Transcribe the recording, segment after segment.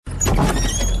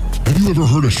You ever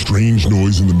heard a strange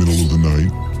noise in the middle of the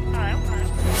night?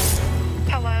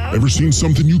 Hello? Ever seen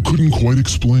something you couldn't quite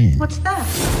explain? What's that?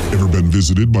 Ever been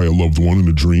visited by a loved one in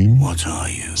a dream? What are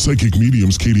you? Psychic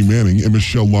mediums Katie Manning and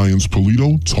Michele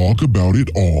Lyons-Polito talk about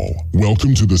it all.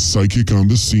 Welcome to the Psychic on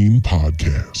the Scene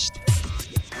podcast.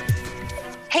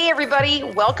 Hey everybody,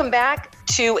 welcome back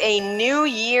to a new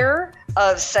year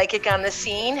of Psychic on the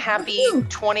Scene. Happy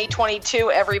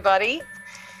 2022, everybody.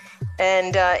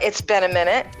 And it's been a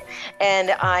minute.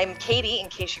 And I'm Katie, in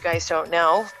case you guys don't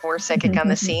know, for Psychic on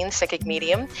the Scene, Psychic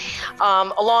Medium.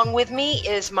 Along with me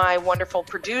is my wonderful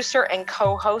producer and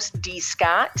co-host, D.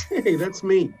 Scott. Hey, that's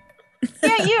me.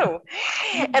 Yeah, you.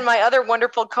 And my other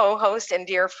wonderful co-host and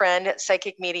dear friend,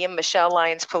 Psychic Medium, Michele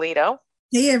Lyons-Polito.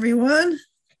 Hey, everyone.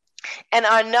 And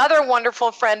another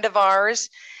wonderful friend of ours,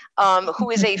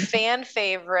 who is a fan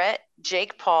favorite,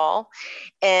 Jake Paul.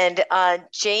 And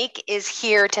Jake is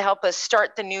here to help us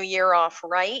start the new year off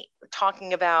right. We're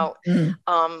talking about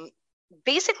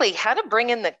basically how to bring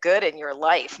in the good in your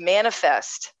life,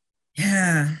 manifest.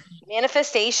 Yeah.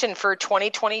 Manifestation for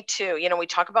 2022. You know, we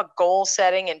talk about goal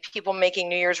setting and people making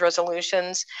New Year's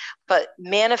resolutions, but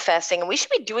manifesting, and we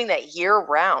should be doing that year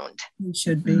round. We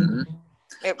should be.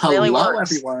 It really Hello,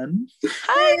 works. everyone.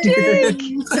 Hi, Jake.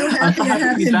 So happy to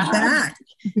have him back.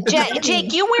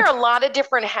 Jake, you wear a lot of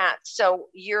different hats. So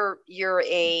you're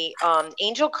a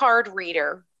angel card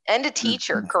reader and a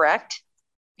teacher, correct?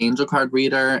 Angel card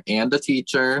reader and a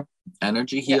teacher,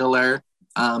 energy healer.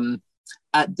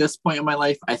 At this point in my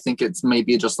life, I think it's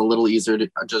maybe just a little easier to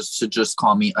just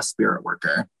call me a spirit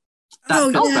worker.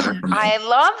 That fits better for me. I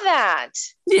love that.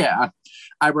 Yeah.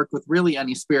 I work with really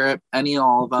any spirit, any and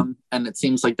all of them. And it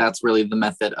seems like that's really the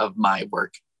method of my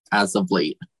work as of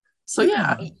late. So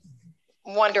yeah.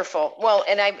 Wonderful. Well,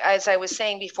 and as I was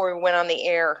saying before we went on the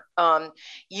air,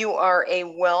 you are a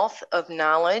wealth of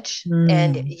knowledge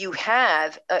and you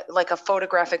have like a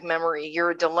photographic memory.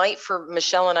 You're a delight for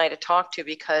Michele and I to talk to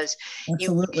because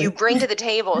you bring to the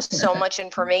table so much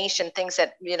information, things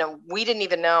that, you know, we didn't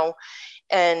even know.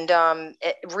 And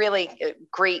really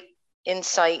great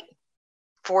insight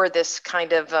for this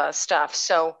kind of stuff.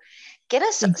 So get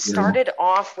us started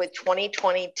off with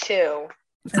 2022.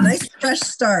 A nice fresh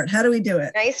start. How do we do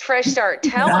it? Nice fresh start.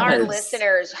 Tell our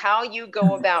listeners how you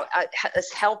go about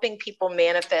helping people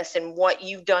manifest and what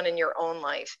you've done in your own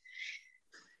life.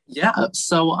 Yeah.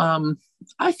 So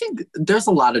I think there's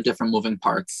a lot of different moving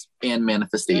parts in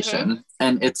manifestation.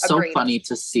 And it's so funny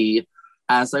to see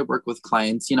as I work with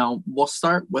clients, you know, we'll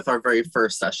start with our very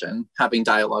first session, having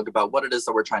dialogue about what it is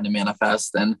that we're trying to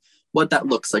manifest and what that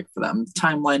looks like for them,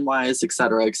 timeline wise, et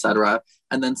cetera, et cetera.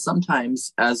 And then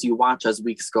sometimes as you watch, as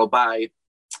weeks go by,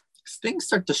 things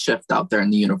start to shift out there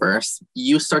in the universe.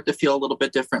 You start to feel a little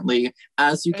bit differently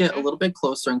as you get a little bit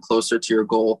closer and closer to your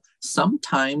goal.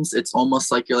 Sometimes it's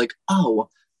almost like you're like, oh,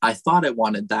 I thought I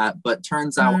wanted that, but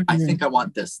turns out I think I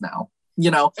want this now,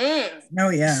 you know? Oh,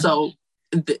 yeah. So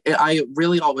I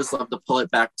really always love to pull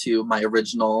it back to my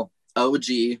original OG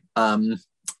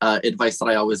advice that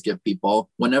I always give people.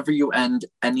 Whenever you end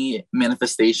any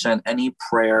manifestation, any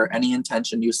prayer, any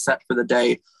intention you set for the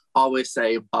day, always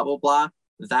say blah, blah, blah,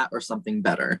 that or something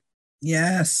better.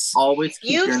 Yes. Always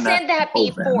keep You've your said that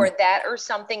open. before, that or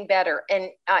something better. And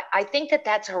I think that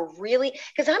that's a really,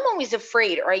 because I'm always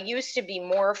afraid, or I used to be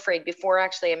more afraid before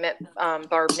actually I met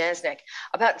Barb Nesnick,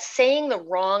 about saying the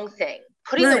wrong thing.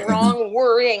 Putting the wrong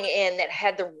wording in that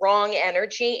had the wrong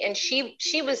energy. And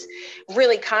she was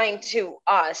really kind to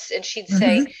us. And she'd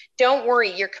say, don't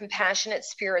worry, your compassionate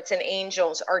spirits and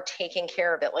angels are taking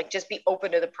care of it. Like, just be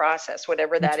open to the process,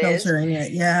 whatever that is.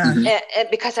 It. Yeah. And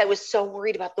because I was so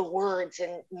worried about the words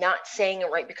and not saying it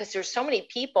right, because there's so many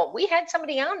people. We had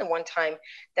somebody on the one time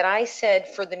that I said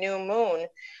for the new moon,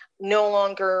 no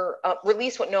longer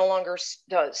release what no longer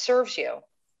serves you.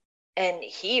 And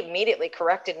he immediately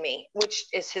corrected me, which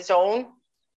is his own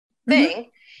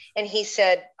thing. And he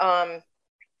said, I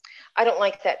don't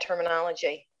like that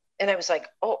terminology. And I was like,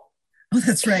 oh,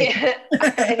 that's right.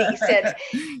 And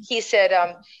he said,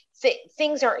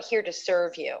 things aren't here to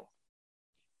serve you.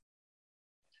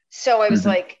 So I was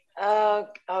like,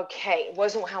 okay, it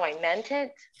wasn't how I meant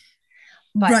it,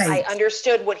 but I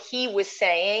understood what he was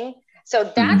saying. So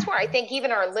that's where I think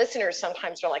even our listeners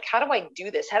sometimes are like, how do I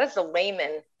do this? How does the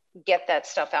layman get that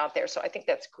stuff out there? So I think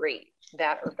that's great,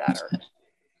 that or better.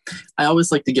 I always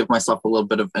like to give myself a little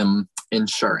bit of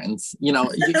insurance,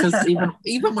 because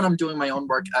even when I'm doing my own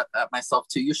work at myself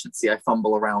too, you should see I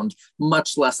fumble around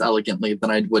much less elegantly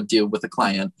than I would do with a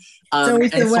client. It's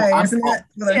always the way, isn't it?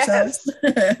 With ourselves.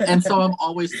 And so I'm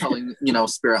always telling,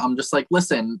 Spirit, I'm just like,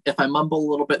 listen, if I mumble a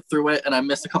little bit through it and I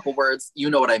miss a couple words, you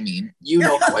know what I mean. You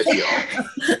know how I feel.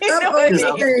 I'm always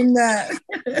hearing that.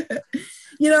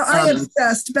 I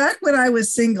obsessed back when I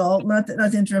was single, not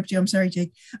to interrupt you. I'm sorry,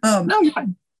 Jake. No, you're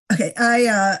fine. Okay.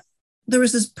 There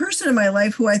was this person in my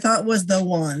life who I thought was the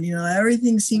one,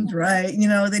 everything seemed right.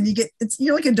 Then you get, it's,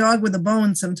 like a dog with a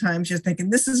bone. Sometimes you're thinking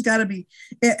this has got to be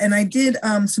it. And I did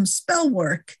some spell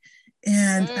work,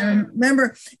 and I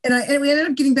remember, and we ended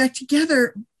up getting back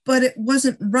together, but it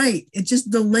wasn't right. It just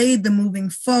delayed the moving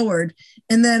forward.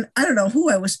 And then I don't know who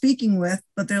I was speaking with,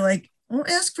 but they're like, "Oh,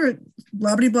 ask for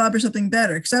blobbity blob or something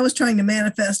better." Because I was trying to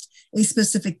manifest a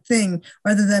specific thing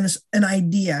rather than an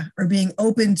idea or being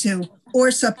open to or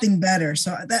something better.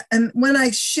 So that, and when I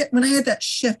had that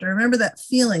shift, I remember that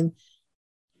feeling.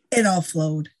 It all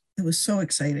flowed. It was so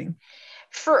exciting.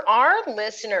 For our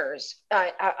listeners,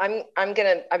 I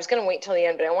was gonna wait till the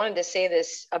end, but I wanted to say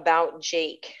this about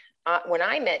Jake. When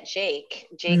I met Jake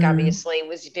obviously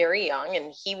was very young,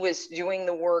 and he was doing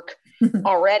the work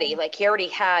already. Like, he already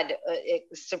had a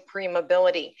supreme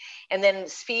ability. And then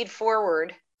speed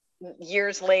forward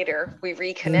years later, we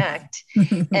reconnect,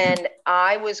 and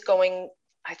I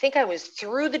think I was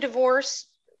through the divorce,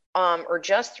 or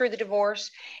just through the divorce,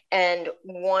 and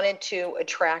wanted to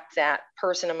attract that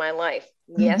person in my life.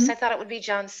 Yes, I thought it would be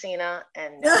John Cena,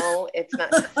 and no, it's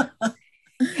not.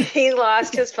 He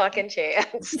lost his fucking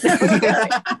chance. Hey,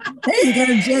 you got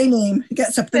a J name. You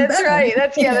got something That's better. right.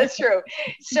 That's true.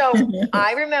 So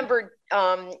I remember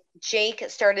Jake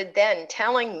started then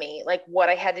telling me like what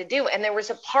I had to do. And there was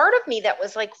a part of me that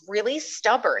was like really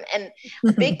stubborn. And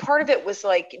a big part of it was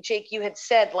like, Jake, you had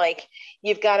said, like,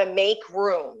 you've got to make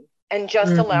room and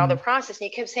just allow the process. And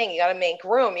you kept saying, you got to make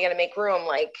room. You got to make room.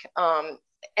 Like,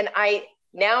 and I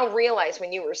now realize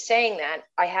when you were saying that,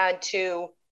 I had to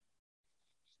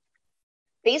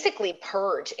basically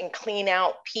purge and clean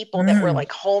out people that were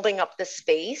like holding up the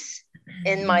space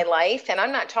in my life. And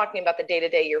I'm not talking about the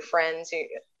day-to-day, your friends.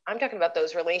 I'm talking about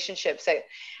those relationships that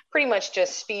pretty much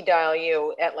just speed dial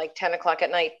you at like 10 o'clock at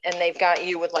night, and they've got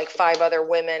you with like 5 other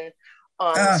women.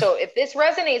 So if this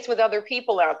resonates with other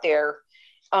people out there,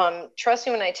 trust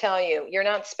me when I tell you, you're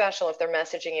not special if they're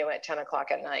messaging you at 10 o'clock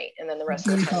at night, and then the rest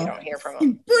of the time you don't hear from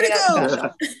them. You're not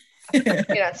special.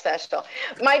 You're not special.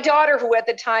 My daughter, who at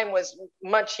the time was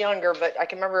much younger, but I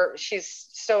can remember, she's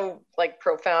so like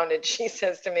profound, and she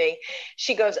says to me,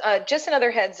 she goes, just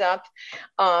another heads up.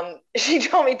 She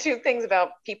told me 2 things about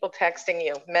people texting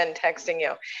you, men texting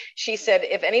you. She said,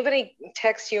 if anybody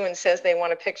texts you and says they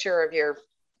want a picture of your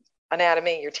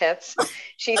anatomy, your tits,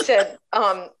 she said,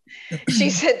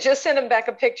 just send them back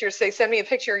a picture. Say, send me a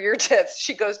picture of your tits.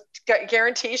 She goes,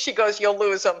 guarantee, she goes, you'll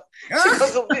lose them. She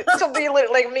goes, she'll be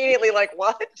like immediately like,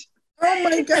 what? Oh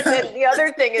my God. And then the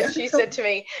other thing is, she said to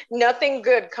me, nothing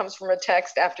good comes from a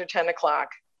text after 10 o'clock.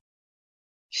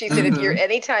 She said, if you're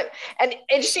anytime, and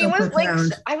she was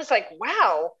profound. Like, I was like,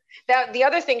 wow. That the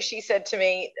other thing she said to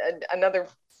me, another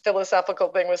philosophical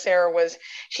thing with Sarah, was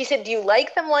she said, do you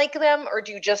like them, or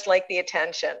do you just like the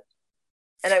attention?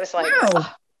 And I was like, wow.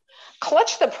 Oh,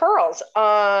 clutch the pearls.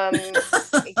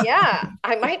 Yeah,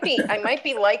 I might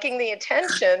be liking the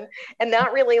attention and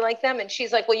not really like them. And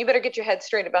she's like, well, you better get your head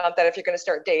straight about that if you're going to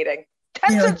start dating.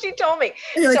 That's what she told me.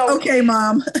 You're so, like, okay,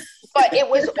 Mom. But it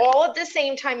was all at the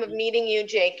same time of meeting you,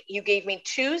 Jake. You gave me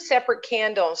 2 separate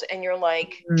candles, and you're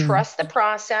like, trust the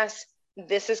process.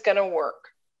 This is going to work.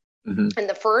 And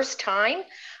the first time,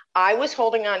 I was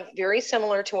holding on, very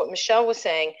similar to what Michele was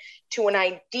saying, to an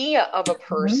idea of a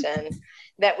person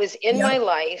that was in my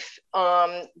life,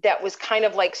 that was kind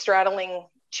of like straddling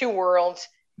 2 worlds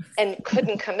and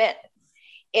couldn't commit.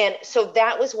 And so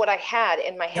that was what I had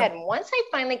in my head. And once I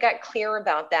finally got clear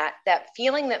about that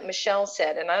feeling that Michele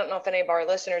said, and I don't know if any of our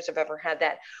listeners have ever had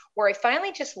that, where I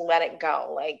finally just let it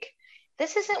go. Like,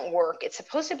 this isn't work. It's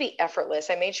supposed to be effortless.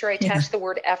 I made sure I attached the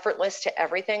word effortless to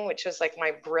everything, which was like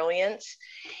my brilliance.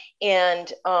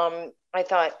 And I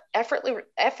thought,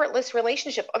 effortless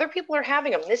relationship. Other people are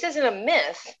having them. This isn't a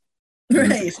myth.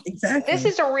 Right, exactly. This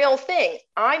is a real thing.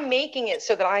 I'm making it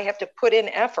so that I have to put in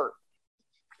effort,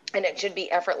 and it should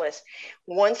be effortless.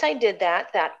 Once I did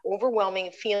that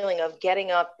overwhelming feeling of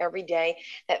getting up every day,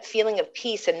 that feeling of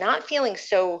peace, and not feeling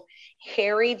so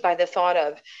harried by the thought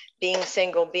of being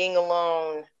single, being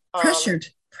alone. Pressured.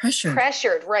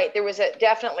 Right. There was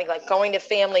definitely like going to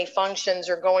family functions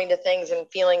or going to things and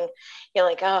feeling,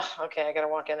 like, oh, okay, I got to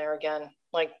walk in there again.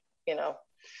 Like,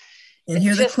 And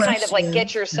hear the just question. Kind of like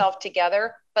get yourself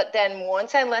together. But then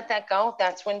once I let that go,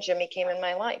 that's when Jimmy came in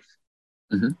my life.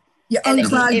 Mm-hmm. You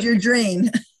unclogged your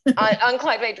drain.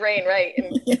 Unclogged my drain, right,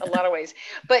 in a lot of ways.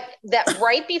 But that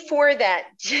right before that,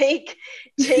 Jake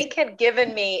had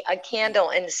given me a candle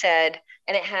and said,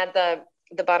 and it had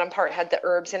the bottom part had the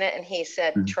herbs in it. And he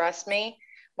said, trust me,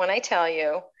 when I tell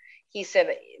you, he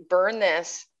said, burn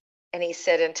this. And he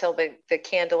said, until the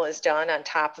candle is done on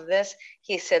top of this,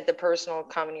 he said, the person will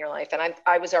come in your life. And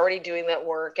I was already doing that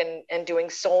work and doing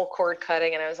soul cord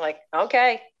cutting. And I was like,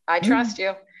 okay, I trust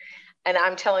you. And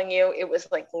I'm telling you, it was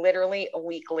like literally a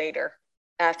week later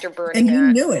after burning that. And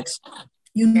you knew it.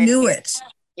 You knew it.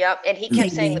 Yep. And he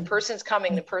kept saying, the person's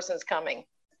coming, the person's coming.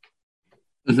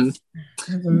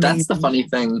 Mm-hmm. That's the funny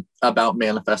thing about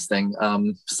manifesting,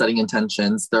 setting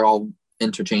intentions. They're all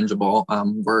interchangeable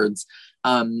words.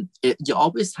 You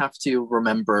always have to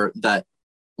remember that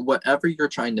whatever you're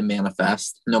trying to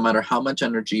manifest, no matter how much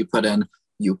energy you put in,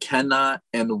 you cannot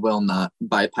and will not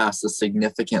bypass a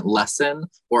significant lesson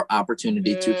or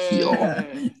opportunity to heal.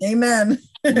 Amen.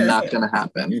 Not going to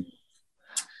happen.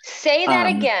 Say that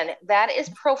again. That is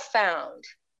profound.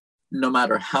 No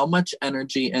matter how much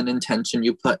energy and intention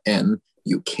you put in,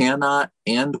 you cannot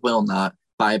and will not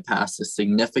bypass a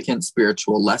significant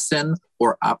spiritual lesson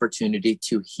or opportunity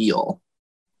to heal.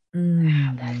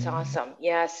 Wow, that's awesome.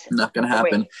 Yes. Not going to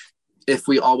happen. If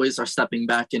we always are stepping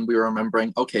back and we're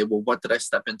remembering, okay, well, what did I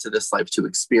step into this life to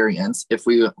experience? If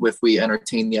we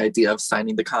entertain the idea of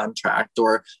signing the contract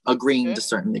or agreeing to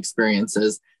certain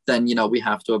experiences, then, we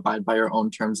have to abide by our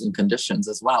own terms and conditions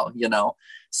as well,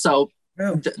 So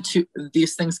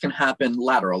these things can happen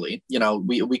laterally.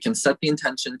 We can set the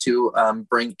intention to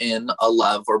bring in a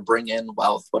love or bring in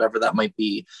wealth, whatever that might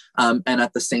be. And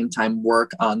at the same time, work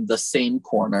on the same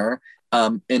corner.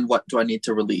 And what do I need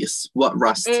to release? What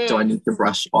rust do I need to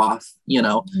brush off?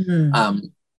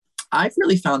 I've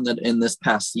really found that in this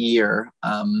past year,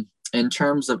 in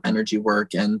terms of energy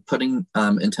work and putting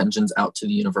intentions out to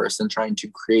the universe and trying to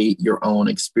create your own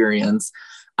experience,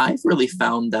 I've really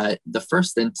found that the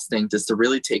first instinct is to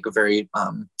really take a very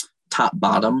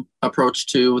top-bottom approach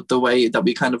to the way that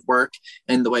we kind of work,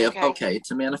 in the way of, okay,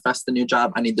 to manifest the new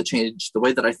job, I need to change the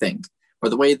way that I think, or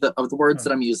the way of the words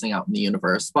that I'm using out in the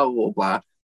universe, blah, blah, blah.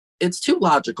 It's too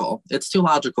logical. It's too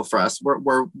logical for us.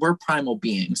 We're primal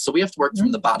beings. So we have to work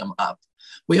from the bottom up.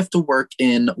 We have to work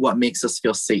in what makes us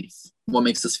feel safe, what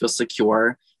makes us feel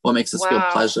secure, what makes us feel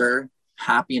pleasure,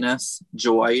 happiness,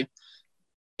 joy,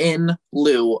 in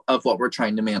lieu of what we're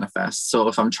trying to manifest. So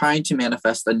if I'm trying to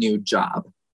manifest a new job,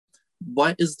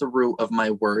 what is the root of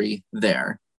my worry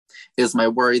there? Is my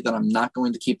worry that I'm not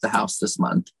going to keep the house this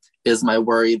month? Is my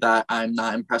worry that I'm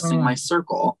not impressing my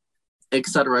circle, et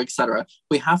cetera, et cetera?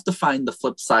 We have to find the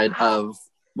flip side of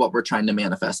what we're trying to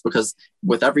manifest, because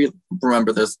with every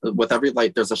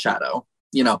light, there's a shadow,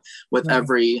 with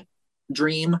every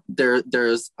dream,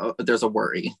 there's a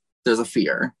worry, there's a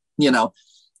fear,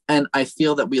 and I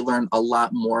feel that we learn a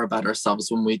lot more about ourselves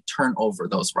when we turn over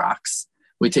those rocks.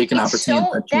 We take an opportunity.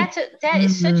 That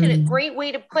is such a great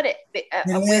way to put it.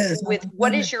 With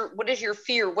what is your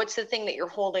fear? What's the thing that you're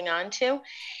holding on to?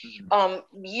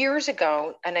 Years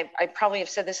ago, and I probably have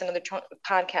said this in another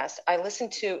podcast, I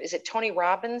listened to, is it Tony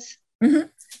Robbins?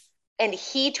 And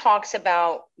he talks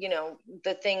about,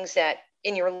 the things that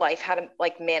in your life, how to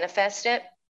like manifest it.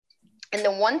 And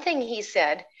the one thing he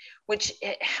said, which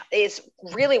is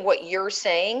really what you're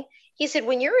saying, he said,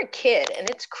 when you're a kid and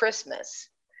it's Christmas,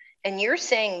 and you're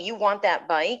saying you want that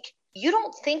bike, you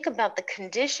don't think about the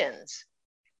conditions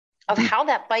of how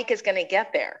that bike is going to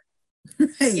get there.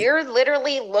 Right. You're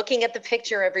literally looking at the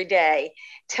picture every day,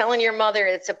 telling your mother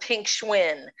it's a pink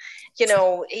Schwinn,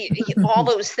 all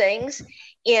those things.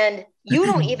 And you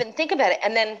don't even think about it.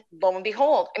 And then lo and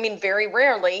behold, very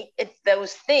rarely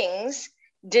those things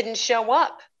didn't show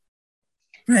up.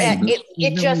 Right.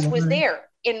 It just was there.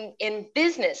 In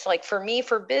business, like for me,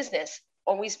 for business,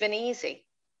 always been easy.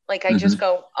 Like I just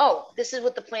go, oh, this is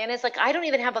what the plan is. Like I don't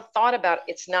even have a thought about it.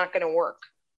 It's not going to work.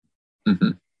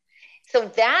 So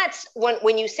that's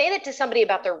when you say that to somebody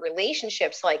about their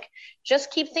relationships, like just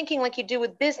keep thinking like you do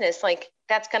with business, like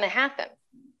that's going to happen,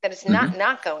 that it's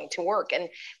not going to work. And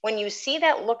when you see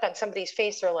that look on somebody's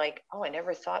face, they're like, oh, I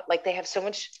never thought, like they have so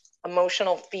much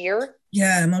emotional fear.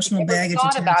 Yeah. Emotional baggage.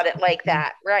 Thought about it like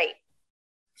that. Right.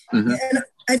 And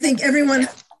I think everyone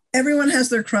has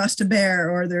their cross to bear,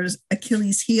 or there's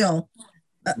Achilles heel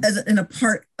in a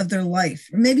part of their life.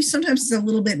 Maybe sometimes it's a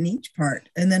little bit in each part.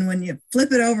 And then when you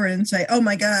flip it over and say, oh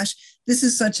my gosh, this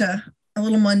is such a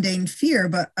little mundane fear,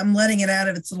 but I'm letting it out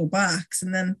of its little box,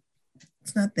 and then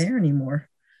it's not there anymore.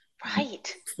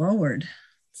 Right. Forward.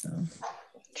 So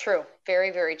True.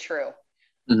 Very, very true.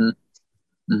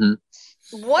 Mm-hmm.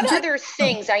 Mm-hmm. What other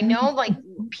things? I know, like,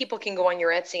 people can go on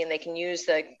your Etsy and they can use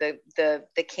the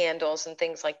candles and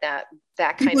things like that.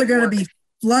 That kind People of are going work. to be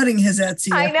flooding his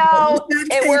Etsy. I know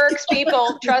it works,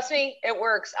 people. Trust me, it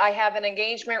works. I have an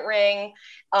engagement ring,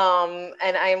 and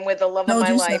I'm with the love of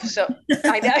my life. So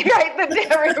I know, right?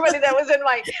 Everybody that was in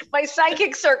my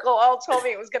psychic circle all told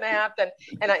me it was going to happen,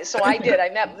 and I did. I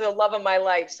met the love of my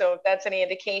life. So if that's any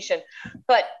indication,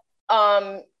 but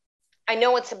I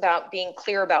know it's about being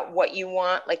clear about what you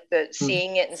want, like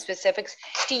seeing it in specifics.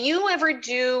 Do you ever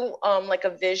do like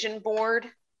a vision board,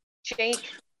 Jake?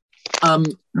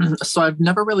 So I've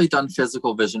never really done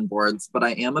physical vision boards, but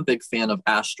I am a big fan of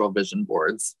astral vision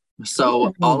boards.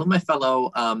 So all of my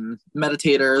fellow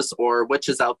meditators or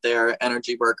witches out there,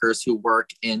 energy workers who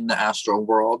work in the astral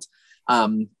world,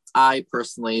 I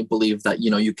personally believe that,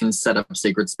 you can set up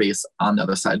sacred space on the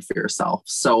other side for yourself.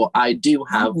 So I do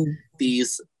have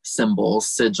these symbols,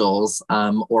 sigils,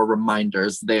 or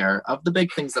reminders there of the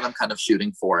big things that I'm kind of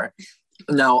shooting for.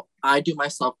 Now, I do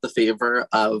myself the favor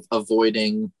of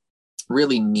avoiding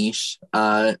really niche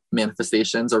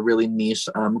manifestations or really niche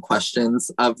questions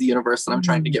of the universe that I'm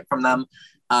trying to get from them,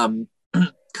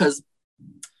 because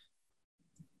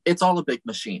it's all a big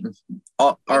machine.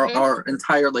 Our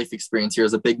entire life experience here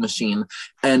is a big machine.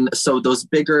 And so those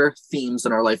bigger themes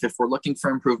in our life, if we're looking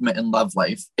for improvement in love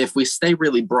life, if we stay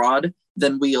really broad,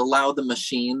 then we allow the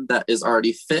machine that is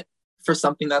already fit for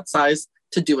something that size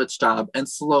to do its job and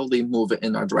slowly move it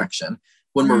in our direction.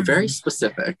 When we're very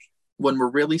specific, when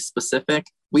we're really specific,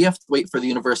 we have to wait for the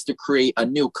universe to create a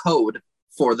new code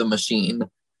for the machine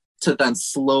to then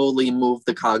slowly move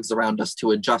the cogs around us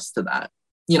to adjust to that.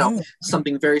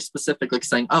 Something very specific, like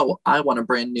saying, oh, I want a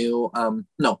brand new,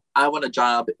 I want a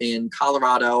job in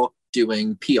Colorado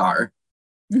doing PR.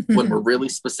 When we're really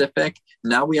specific,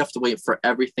 now we have to wait for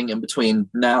everything in between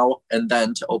now and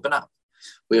then to open up.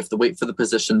 We have to wait for the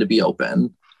position to be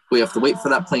open. We have to wait for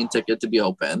that plane ticket to be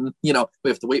open. We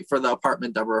have to wait for the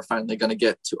apartment that we're finally going to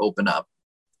get to open up.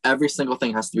 Every single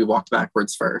thing has to be walked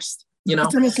backwards first.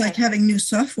 It's almost like having new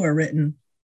software written.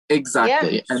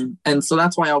 Exactly. Yeah. And so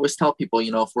that's why I always tell people,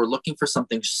 if we're looking for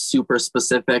something super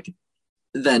specific,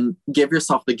 then give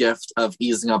yourself the gift of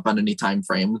easing up on any time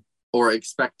frame or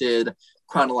expected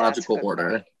chronological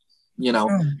order.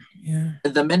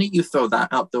 The minute you throw that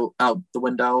out the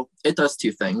window, it does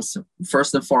two things.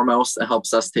 First and foremost, it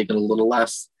helps us take it a little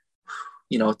less,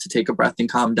 to take a breath and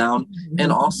calm down.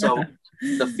 And also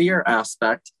the fear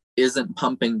aspect isn't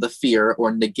pumping the fear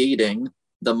or negating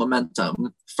the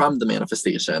momentum from the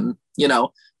manifestation,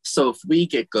 so if we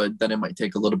get good, then it might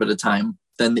take a little bit of time,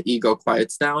 then the ego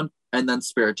quiets down and then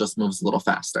spirit just moves a little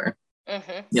faster.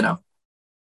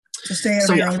 To stay out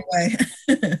of your own way.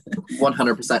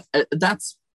 100%.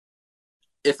 That's,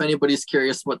 if anybody's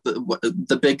curious what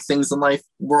the big things in life,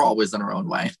 we're always in our own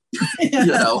way. It's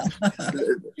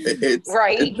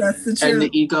right. That's the truth. And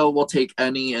the ego will take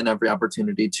any and every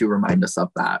opportunity to remind us of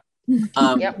that.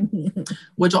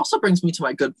 Which also brings me to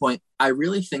my good point. I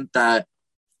really think that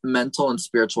mental and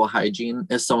spiritual hygiene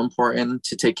is so important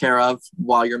to take care of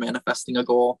while you're manifesting a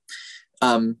goal.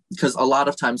 Because a lot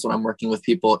of times when I'm working with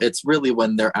people, it's really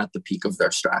when they're at the peak of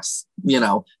their stress,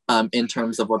 in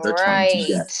terms of what they're trying to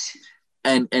get.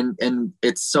 And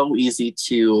it's so easy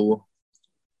to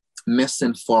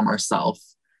misinform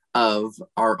ourselves of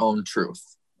our own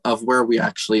truth, of where we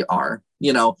actually are.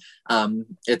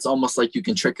 It's almost like you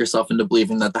can trick yourself into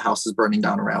believing that the house is burning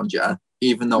down around you,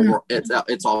 even though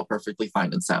it's all perfectly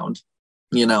fine and sound,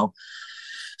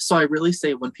 So I really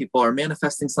say when people are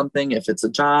manifesting something, if it's a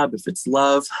job, if it's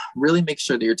love, really make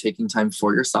sure that you're taking time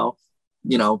for yourself.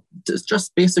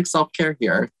 Just basic self-care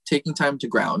here, taking time to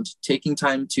ground, taking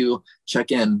time to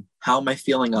check in. How am I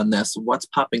feeling on this? What's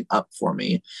popping up for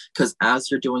me? Because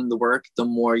as you're doing the work, the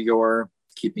more you're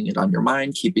keeping it on your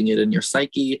mind, keeping it in your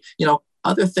psyche,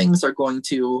 other things are going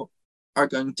to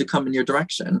come in your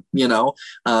direction.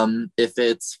 If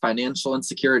it's financial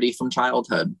insecurity from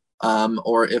childhood,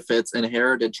 or if it's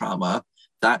inherited trauma,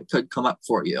 that could come up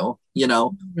for you.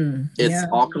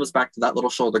 All comes back to that little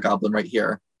shoulder goblin right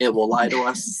here. It will lie to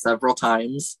us several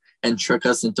times and trick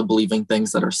us into believing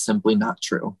things that are simply not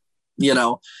true.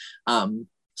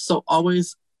 So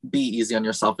always be easy on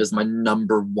yourself is my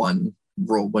number one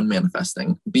rule when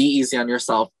manifesting. Be easy on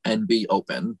yourself and be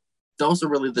open. Those are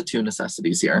really the two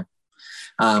necessities here.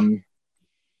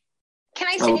 Can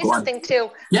I say something too?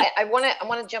 Yeah. I want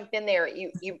to jump in there.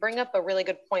 You bring up a really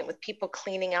good point with people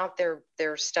cleaning out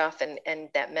their stuff and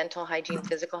that mental hygiene,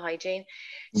 physical hygiene.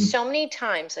 So many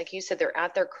times, like you said, they're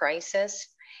at their crisis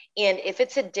And if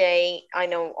it's a day, I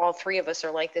know all three of us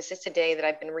are like this, it's a day that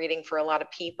I've been reading for a lot of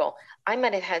people. I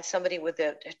might have had somebody with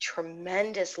a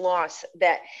tremendous loss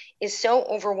that is so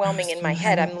overwhelming in my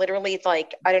head. I'm literally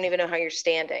like, I don't even know how you're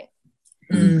standing.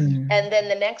 Mm. And then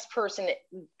the next person,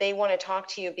 they want to talk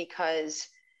to you because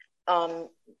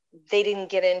they didn't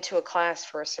get into a class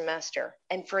for a semester.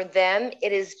 And for them,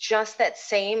 it is just that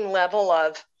same level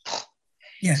of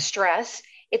stress.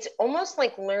 It's almost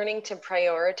like learning to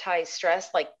prioritize stress.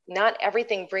 Like not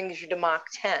everything brings you to Mach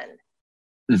 10.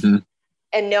 Mm-hmm.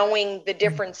 And knowing the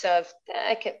difference of,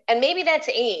 and maybe that's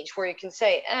age where you can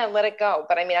say, let it go.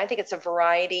 But I mean, I think it's a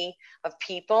variety of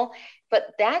people.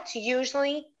 But that's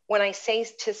usually when I say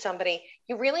to somebody,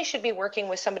 you really should be working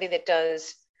with somebody that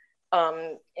does,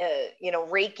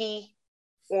 Reiki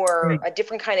or a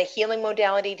different kind of healing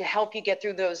modality to help you get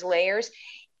through those layers.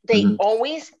 They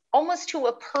always, almost to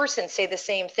a person, say the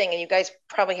same thing. And you guys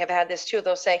probably have had this too.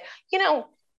 They'll say,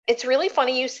 it's really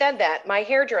funny you said that. My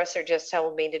hairdresser just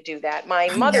told me to do that. My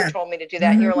mother told me to do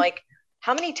that. And you're like,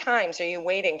 how many times are you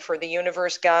waiting for the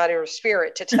universe, God, or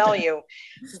spirit to tell you,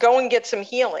 go and get some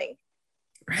healing?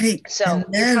 Right. So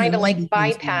you're trying to like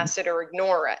bypass it or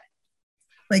ignore it.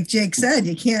 Like Jake said,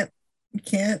 you can't,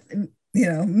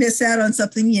 miss out on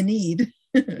something you need.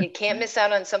 You can't miss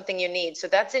out on something you need. So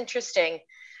that's interesting.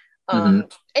 And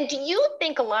do you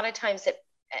think a lot of times that,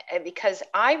 because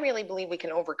I really believe we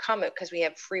can overcome it because we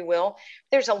have free will,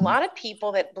 there's a lot of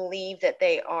people that believe that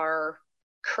they are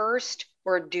cursed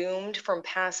or doomed from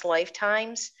past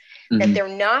lifetimes, that they're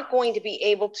not going to be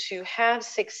able to have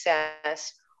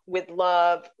success with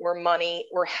love or money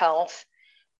or health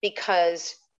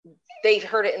because they've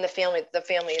heard it in the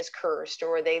family is cursed,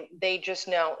 or they just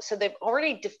know. So they've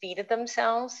already defeated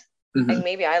themselves. And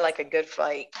maybe I like a good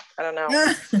fight. I don't know.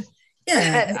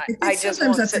 Yeah. I just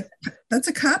want that's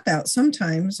a cop out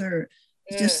sometimes, or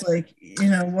just like,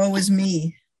 woe is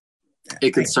me.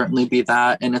 It could certainly be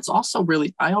that. And it's also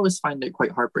really, I always find it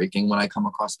quite heartbreaking when I come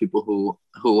across people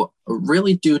who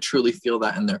really do truly feel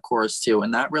that in their cores too.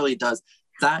 And that really does,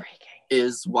 that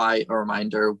is why a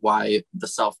reminder why the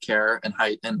self-care and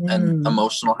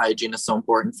emotional hygiene is so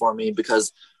important for me,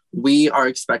 because we are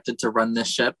expected to run this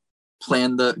ship,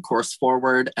 plan the course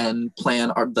forward, and plan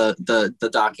the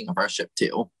docking of our ship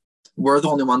too. We're the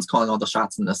only ones calling all the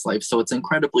shots in this life. So it's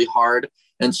incredibly hard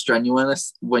and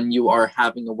strenuous when you are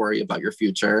having a worry about your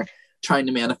future, trying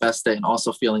to manifest it, and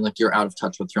also feeling like you're out of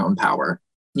touch with your own power.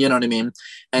 You know what I mean?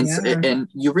 And and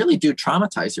you really do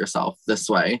traumatize yourself this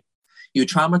way. You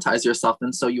traumatize yourself.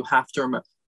 And so you have to remember,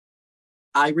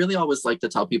 I really always like to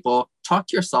tell people, talk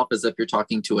to yourself as if you're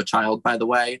talking to a child, by the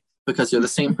way, because you're the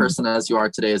same person as you are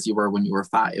today as you were when you were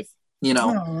 5,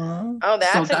 Aww. Oh,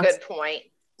 that's a good point.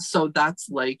 So that's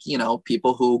like,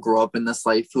 people who grow up in this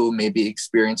life who maybe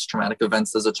experienced traumatic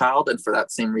events as a child, and for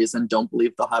that same reason, don't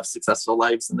believe they'll have successful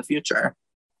lives in the future.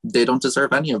 They don't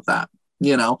deserve any of that,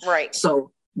 Right.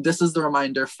 So this is the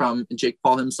reminder from Jake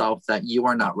Paul himself that you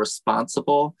are not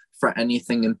responsible for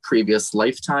anything in previous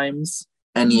lifetimes,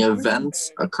 any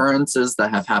events, occurrences that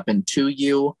have happened to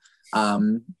you,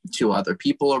 to other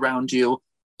people around you.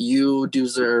 You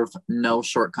deserve no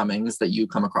shortcomings that you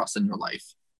come across in your life,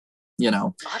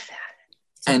 Love that.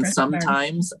 And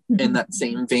sometimes in that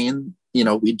same vein,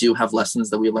 we do have lessons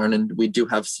that we learn, and we do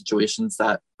have situations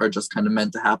that are just kind of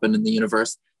meant to happen in the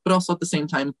universe, but also at the same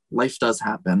time, life does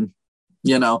happen,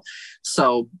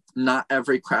 so not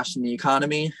every crash in the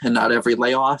economy and not every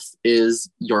layoff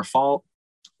is your fault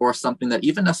or something that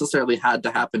even necessarily had to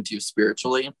happen to you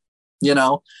spiritually,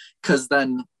 because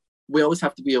then we always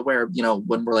have to be aware,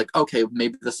 when we're like, okay,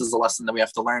 maybe this is a lesson that we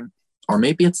have to learn, or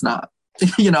maybe it's not.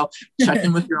 Check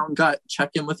in with your own gut,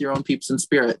 check in with your own peeps in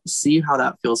spirit, see how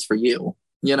that feels for you,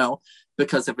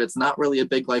 because if it's not really a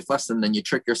big life lesson, then you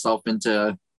trick yourself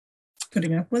into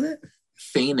putting up with it,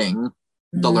 feigning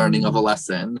the learning of a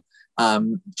lesson,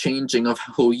 changing of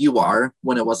who you are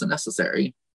when it wasn't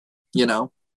necessary,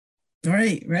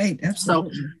 Right.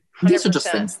 Absolutely. So these are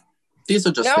just things.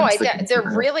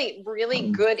 They're really,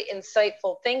 really good,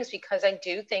 insightful things, because I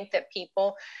do think that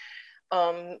people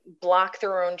block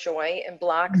their own joy and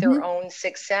block their own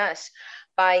success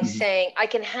by saying, I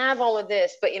can have all of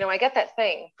this, but I got that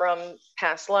thing from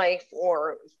past life,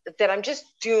 or that I'm just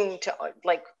doomed to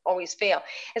like always fail.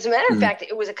 As a matter of fact,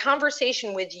 it was a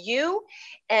conversation with you,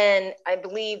 and I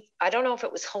don't know if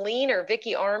it was Helene or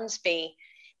Vicky Armsby,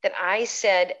 that I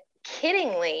said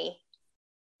kiddingly,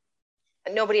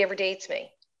 nobody ever dates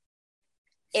me.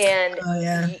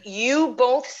 And you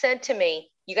both said to me,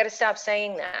 you got to stop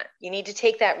saying that. You need to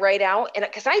take that right out. And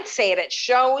because I'd say it at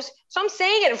shows. So I'm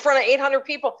saying it in front of 800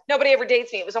 people. Nobody ever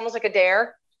dates me. It was almost like a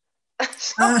dare.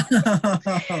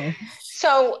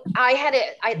 So I had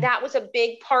it. That was a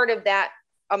big part of that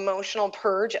emotional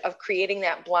purge of creating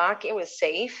that block. It was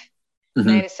safe. And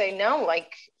I had to say, no,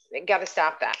 like, got to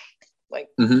stop that. Like,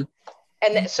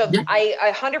 and so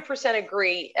I 100%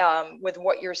 agree with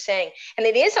what you're saying. And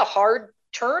it is a hard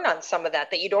turn on some of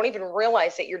that you don't even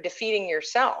realize that you're defeating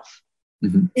yourself.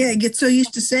 Yeah, you get so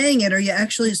used to saying it, or you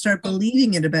actually start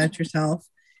believing it about yourself.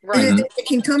 Right. And it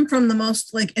can come from the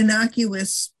most like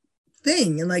innocuous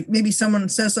thing. And like maybe someone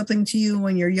says something to you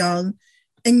when you're young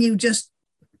and you just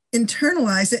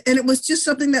internalize it. And it was just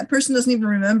something that person doesn't even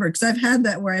remember. Because I've had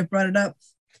that where I brought it up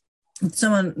with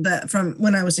someone that from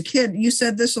when I was a kid, you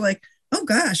said this, like, oh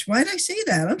gosh, why did I say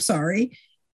that? I'm sorry.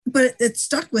 But it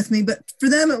stuck with me. But for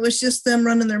them, it was just them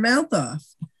running their mouth off.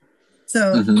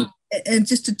 So, and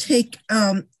just to take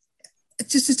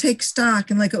stock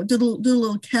and like do a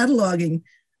little cataloging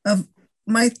of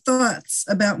my thoughts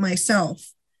about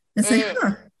myself and say,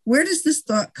 where does this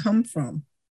thought come from?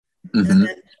 And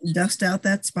then dust out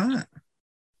that spot.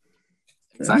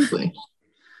 Exactly.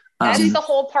 That's the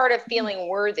whole part of feeling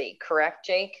worthy, correct,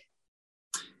 Jake?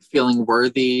 Feeling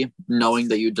worthy, knowing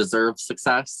that you deserve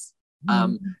success.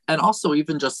 And also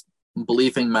even just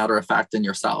believing matter of fact in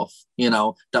yourself,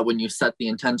 that when you set the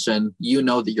intention, you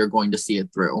know that you're going to see it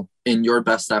through in your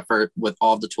best effort with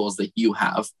all the tools that you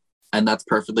have. And that's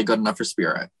perfectly good enough for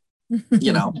spirit,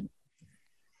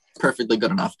 perfectly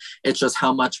good enough. It's just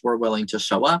how much we're willing to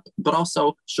show up, but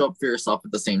also show up for yourself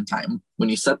at the same time. When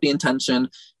you set the intention,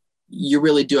 you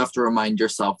really do have to remind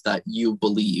yourself that you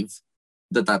believe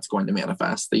that that's going to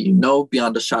manifest, that you know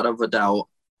beyond a shadow of a doubt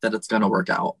that it's going to work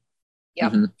out.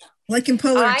 Yep. Like in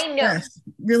Polar Express,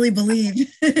 really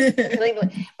believe.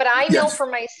 But I know for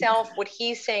myself, what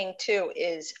he's saying too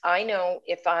is I know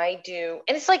if I do,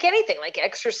 and it's like anything, like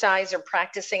exercise or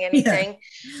practicing anything,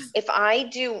 if I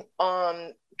do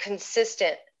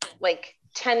consistent, like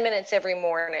 10 minutes every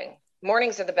morning,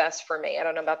 mornings are the best for me. I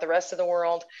don't know about the rest of the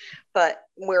world, but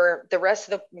where the rest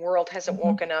of the world hasn't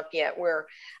woken up yet, where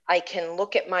I can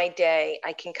look at my day,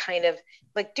 I can kind of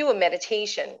like do a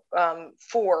meditation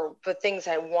for the things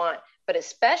I want, but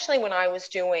especially when I was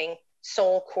doing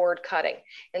soul cord cutting,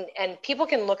 and people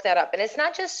can look that up. And it's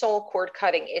not just soul cord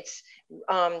cutting, it's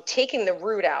taking the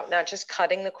root out, not just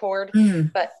cutting the cord,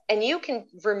 and you can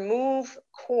remove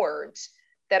cords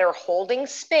that are holding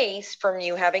space from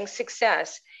you having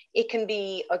success. It can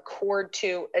be a cord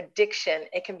to addiction.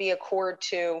 It can be a cord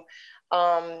to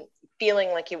feeling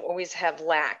like you always have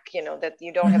lack, that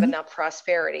you don't have enough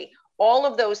prosperity. All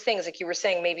of those things, like you were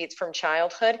saying, maybe it's from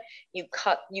childhood, you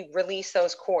release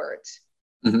those cords.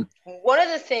 One of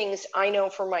the things I know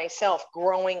for myself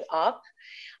growing up,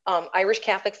 Irish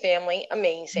Catholic family,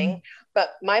 amazing.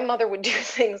 But my mother would do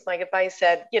things like if I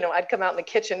said, I'd come out in the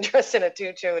kitchen dressed in a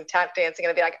tutu and tap dancing, and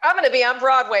I'd be like, I'm going to be on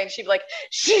Broadway. And she'd be like,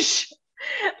 shh.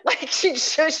 Like she'd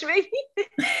shush me.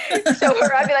 So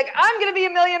I'd be like, I'm going to be a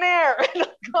millionaire. And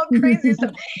all crazy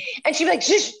stuff. And she'd be like,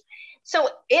 shh. So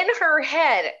in her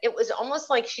head, it was almost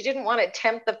like she didn't want to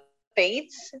tempt the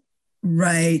fates.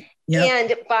 Right. Yep.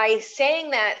 And by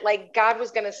saying that, like God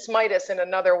was going to smite us in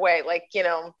another way. Like, you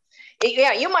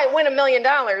might win $1 million,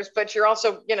 but you're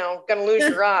also, going to lose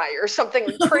your eye or something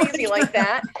crazy like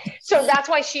that. So that's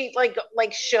why she like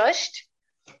shushed.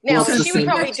 Now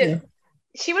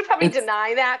she would probably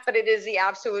deny that, but it is the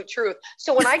absolute truth.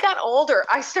 So when I got older,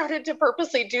 I started to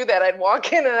purposely do that. I'd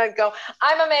walk in and I'd go,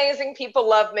 I'm amazing. People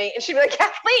love me. And she'd be like,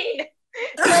 Kathleen.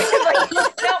 Like,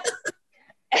 nope.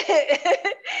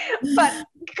 But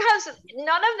because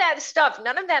none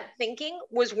of that thinking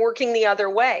was working the other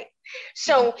way.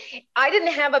 So I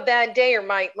didn't have a bad day, or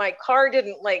my car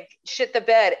didn't like shit the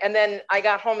bed. And then I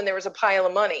got home and there was a pile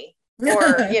of money,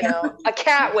 or, a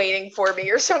cat waiting for me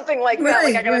or something like that.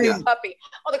 Like I got a new puppy.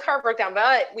 Oh, the car broke down,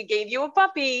 but we gave you a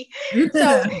puppy.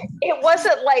 So it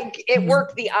wasn't like it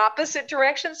worked the opposite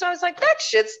direction. So I was like,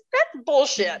 that's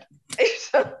bullshit.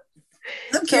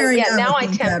 Now I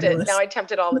tempt it. Now I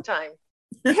tempt it all the time.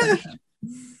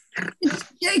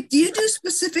 Jake, do you do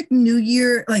specific New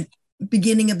Year, like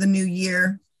beginning of the new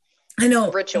year? I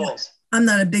know rituals. I'm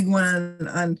not a big one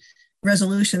on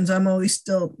resolutions. I'm always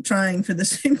still trying for the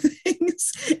same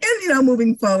things and,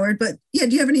 moving forward. But do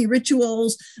you have any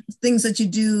rituals, things that you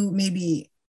do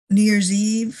maybe New Year's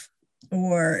Eve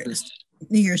or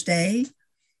New Year's Day?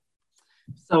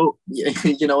 So,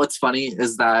 what's funny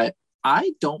is that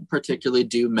I don't particularly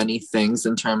do many things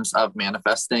in terms of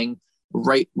manifesting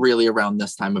really around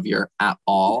this time of year at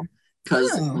all.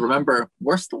 Because remember,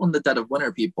 we're still in the dead of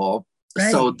winter, people.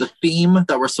 Right. So the theme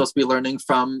that we're supposed to be learning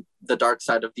from the dark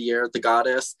side of the year, the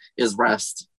goddess, is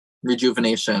rest,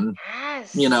 rejuvenation,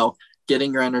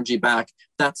 getting your energy back.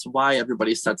 That's why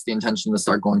everybody sets the intention to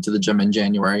start going to the gym in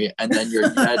January, and then you're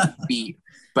dead beat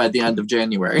by the end of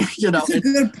January. That's a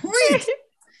good point.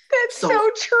 That's so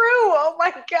true. Oh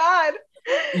my God.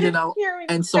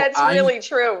 And so that's really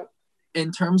true.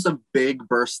 In terms of big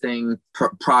bursting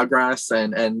progress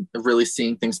and really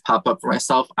seeing things pop up for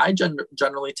myself, I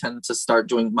generally tend to start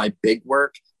doing my big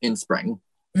work in spring,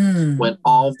 when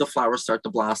all of the flowers start to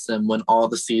blossom, when all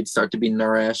the seeds start to be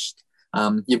nourished.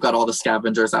 You've got all the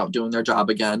scavengers out doing their job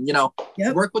again.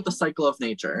 Work with the cycle of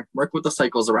nature, work with the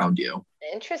cycles around you.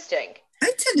 Interesting.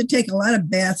 I tend to take a lot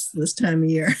of baths this time of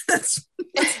year. That's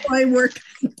why I work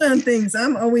on things.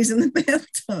 I'm always in the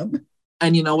bathtub.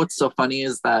 And what's so funny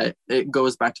is that it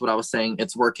goes back to what I was saying.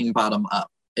 It's working bottom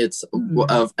up. It's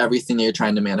of everything that you're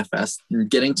trying to manifest,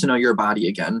 getting to know your body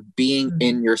again, being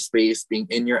in your space, being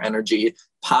in your energy,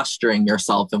 posturing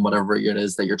yourself in whatever it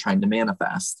is that you're trying to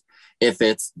manifest. If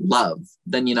it's love,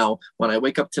 then, when I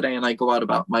wake up today and I go out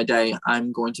about my day,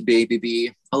 I'm going to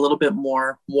be a little bit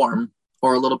more warm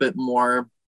or a little bit more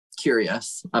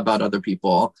curious about other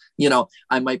people.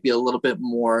 I might be a little bit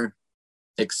more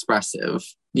expressive,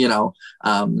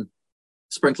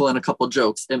 sprinkle in a couple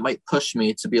jokes. It might push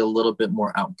me to be a little bit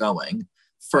more outgoing,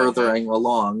 furthering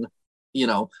along,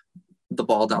 the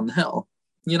ball down the hill.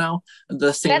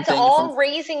 The same that's thing. All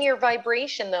raising your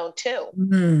vibration though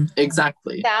too.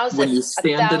 Exactly. When you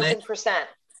stand in it,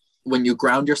 when you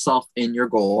ground yourself in your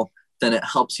goal, then it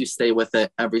helps you stay with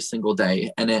it every single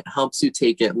day, and it helps you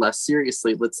take it less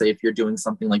seriously. Let's say if you're doing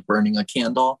something like burning a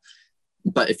candle,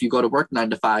 but if you go to work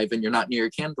 9 to 5 and you're not near your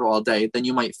candle all day, then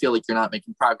you might feel like you're not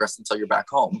making progress until you're back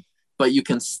home. But you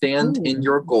can stand in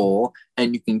your goal,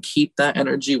 and you can keep that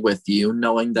energy with you,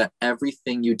 knowing that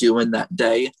everything you do in that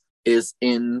day is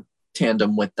in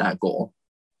tandem with that goal.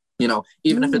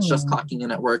 Even if it's just clocking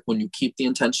in at work, when you keep the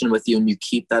intention with you and you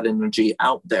keep that energy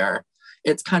out there,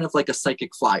 it's kind of like a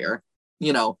psychic flyer.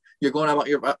 You're going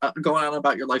on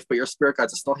about your life, but your spirit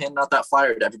guides are still handing out that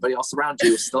flyer to everybody else around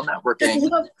you, still networking.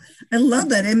 I love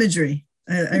that imagery.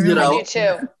 I really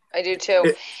I do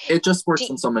too. It just works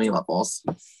on so many levels.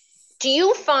 Do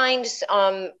you find,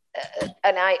 and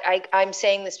I'm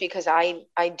saying this because I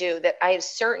do, that I have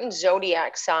certain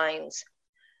zodiac signs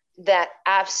that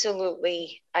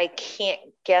absolutely I can't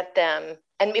get them,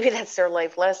 and maybe that's their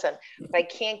life lesson, but I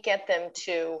can't get them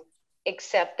to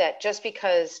accept that just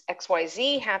because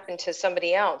XYZ happened to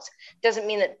somebody else doesn't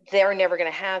mean that they're never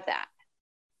going to have that.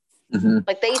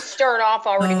 Like they start off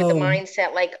already with the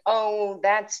mindset like, oh,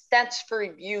 that's for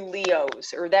you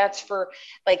Leos, or that's for,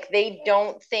 like, they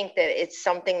don't think that it's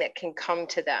something that can come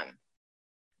to them.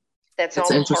 That's all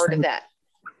part of that.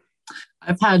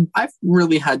 I've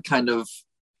really had kind of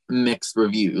mixed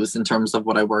reviews in terms of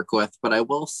what I work with, but I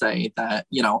will say that,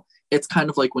 it's kind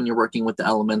of like when you're working with the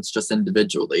elements just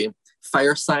individually.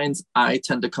 Fire signs, I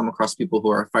tend to come across people who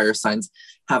are fire signs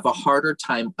have a harder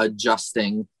time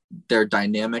adjusting their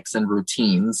dynamics and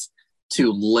routines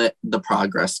to let the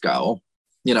progress go,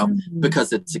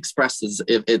 because it expresses,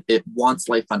 it wants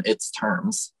life on its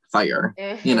terms. Fire,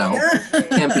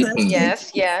 can't be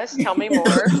changed. Yes. Tell me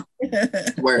more.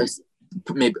 Whereas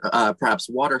maybe perhaps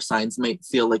water signs might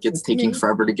feel like it's taking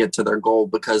forever to get to their goal,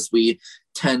 because we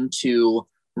tend to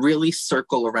really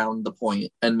circle around the point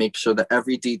and make sure that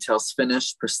every detail's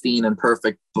finished, pristine, and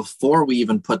perfect before we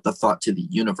even put the thought to the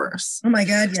universe. Oh my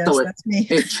God, yes, so that's me.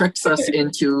 It tricks us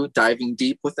into diving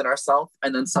deep within ourselves,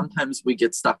 and then sometimes we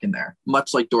get stuck in there,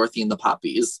 much like Dorothy and the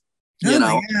poppies.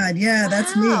 My God, yeah,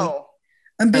 that's me.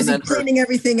 I'm busy cleaning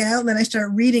everything out, and then I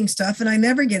start reading stuff, and I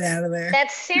never get out of there.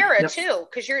 That's Sarah too,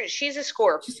 because she's a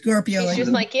Scorpio. She's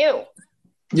just like you.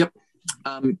 Yep.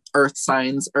 Earth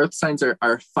signs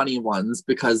are funny ones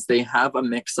because they have a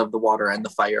mix of the water and the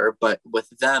fire, but with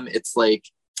them it's like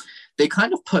they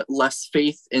kind of put less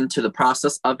faith into the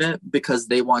process of it because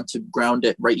they want to ground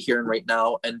it right here and right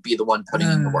now and be the one putting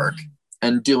in the work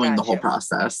and doing the whole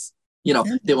process.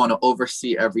 They want to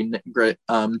oversee every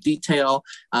detail,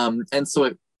 and so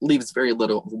it leaves very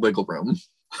little wiggle room.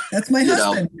 That's my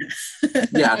husband.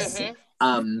 Yes.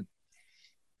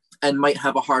 And might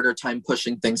have a harder time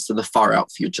pushing things to the far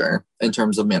out future in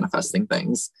terms of manifesting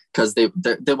things, because they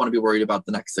want to be worried about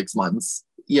the next 6 months,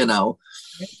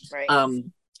 Right.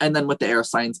 And then with the air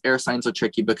signs are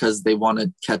tricky because they want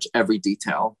to catch every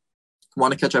detail.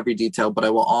 But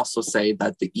I will also say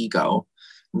that the ego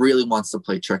really wants to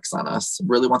play tricks on us,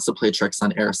 really wants to play tricks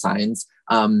on air signs.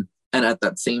 And at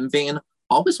that same vein,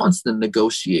 always wants to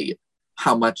negotiate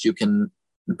how much you can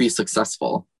be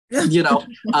successful.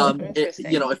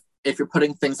 If you're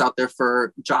putting things out there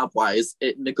for job wise,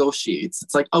 it negotiates.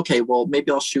 It's like, okay, well, maybe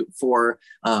I'll shoot for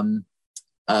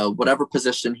whatever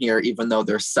position here, even though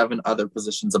there's 7 other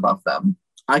positions above them.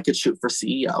 I could shoot for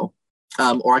CEO,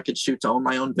 or I could shoot to own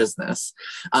my own business.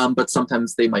 But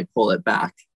sometimes they might pull it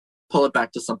back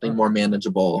to something more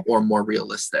manageable or more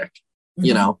realistic,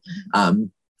 you know,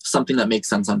 something that makes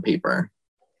sense on paper.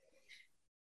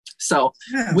 So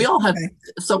we all have,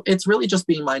 so it's really just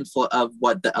being mindful of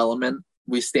what the element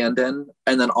we stand in,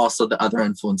 and then also the other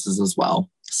influences as well.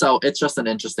 So it's just an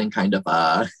interesting kind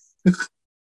of,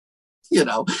 you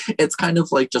know, it's kind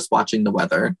of like just watching the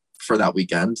weather for that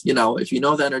weekend. You know, if you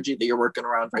know the energy that you're working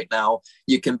around right now,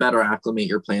 you can better acclimate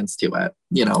your plans to it.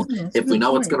 You know, if we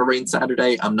know it's going to rain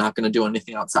Saturday, I'm not going to do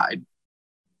anything outside.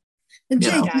 And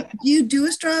Jake, do you do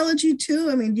astrology too?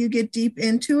 I mean, do you get deep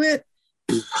into it?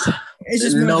 It's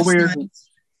just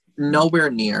nowhere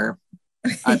near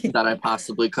that I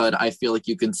possibly could. I feel like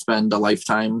you can spend a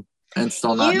lifetime and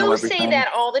still not know everything. You say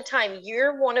that all the time.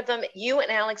 You're one of them. You and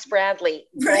Alex Bradley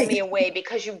blow me away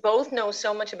because you both know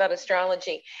so much about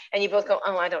astrology, and you both go,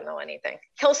 "Oh, I don't know anything."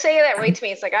 He'll say that right to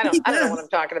me. It's like I don't know what I'm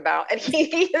talking about, and he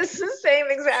is the same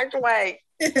exact way.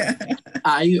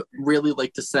 I really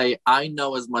like to say I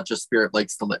know as much as spirit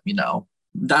likes to let me know.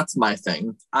 That's my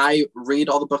thing. I read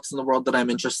all the books in the world that I'm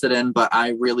interested in, but I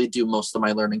really do most of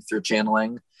my learning through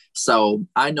channeling. So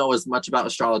I know as much about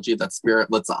astrology that spirit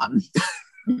lets on.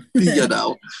 You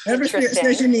know, whatever spirit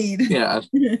says you need. Yeah.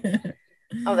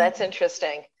 Oh, that's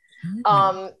interesting.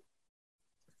 I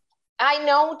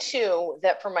know too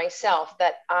that for myself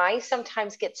that I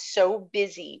sometimes get so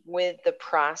busy with the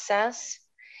process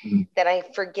that I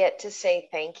forget to say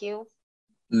thank you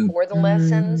for the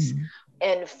lessons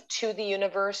and to the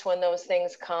universe when those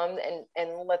things come,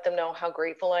 and let them know how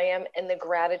grateful I am. And the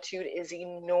gratitude is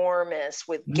enormous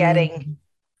with getting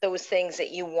those things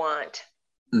that you want.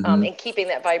 And keeping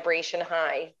that vibration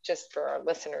high, just for our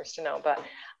listeners to know. But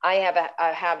I have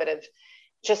a habit of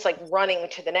just like running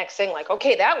to the next thing, like,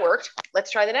 okay, that worked.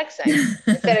 Let's try the next thing.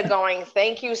 Instead of going,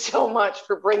 thank you so much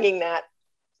for bringing that,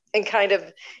 and kind of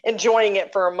enjoying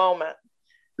it for a moment.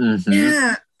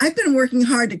 Yeah, I've been working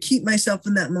hard to keep myself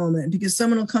in that moment, because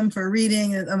someone will come for a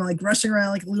reading and I'm like rushing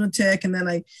around like a lunatic. And then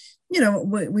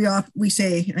we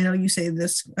say, I know you say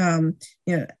this,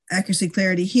 accuracy,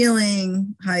 clarity,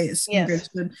 healing, highest,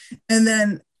 greatest good. And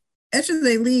then after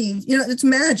they leave, it's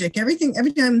magic. Every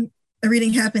time a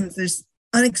reading happens, there's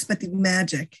unexpected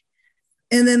magic.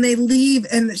 And then they leave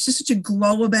and it's just such a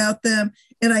glow about them.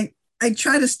 And I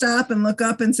try to stop and look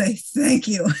up and say, thank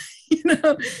you.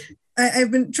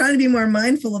 I've been trying to be more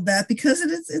mindful of that, because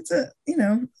it's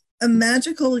a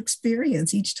magical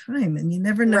experience each time, and you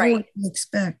never know what to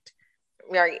expect.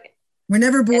 Right. We're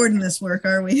never bored in this work,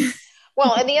 are we?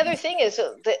 Well, and the other thing is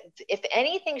that if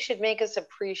anything should make us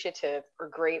appreciative or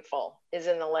grateful is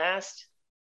in the last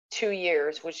 2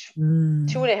 years, which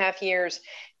 2.5 years,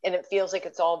 and it feels like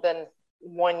it's all been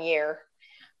 1 year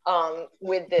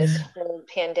with this whole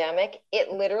pandemic,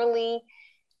 it literally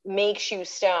makes you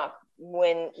stop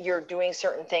when you're doing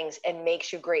certain things and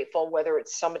makes you grateful, whether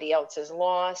it's somebody else's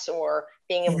loss or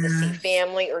being able to see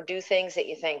family or do things that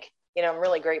you think, I'm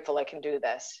really grateful I can do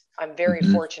this. I'm very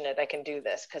fortunate I can do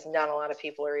this, because not a lot of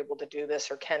people are able to do this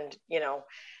or can,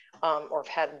 or have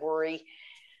had worry.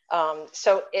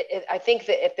 So I think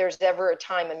that if there's ever a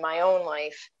time in my own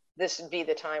life, this would be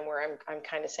the time where I'm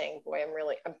kind of saying, boy,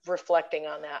 I'm reflecting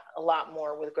on that a lot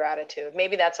more with gratitude.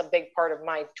 Maybe that's a big part of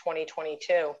my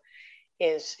 2022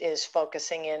 is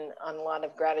focusing in on a lot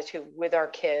of gratitude with our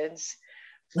kids,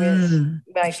 with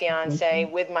my fiance,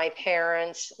 with my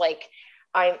parents. Like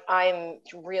I'm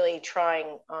really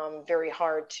trying very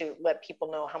hard to let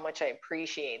people know how much I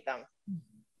appreciate them.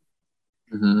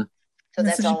 So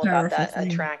that's all about that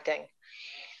attracting.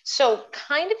 So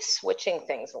kind of switching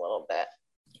things a little bit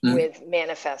with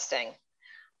manifesting.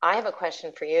 I have a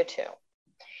question for you too.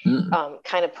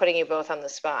 Kind of putting you both on the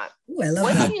spot. Ooh,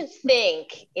 what do you think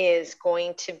is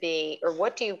going to be, or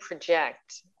what do you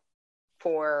project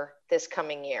for this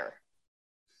coming year?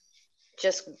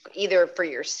 Just either for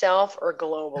yourself or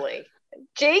globally.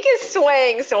 Jake is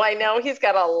swaying, so I know he's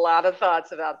got a lot of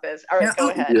thoughts about this. All right, go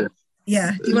ahead.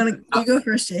 Yeah. Do you want to go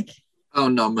first, Jake? Oh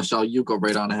no, Michelle, you go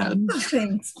right on ahead. Oh,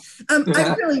 thanks.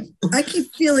 I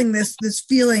keep feeling this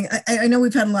feeling. I know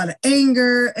we've had a lot of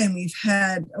anger, and we've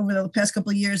had over the past couple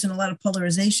of years and a lot of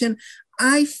polarization.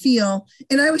 I feel,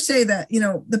 and I would say that,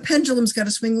 the pendulum's got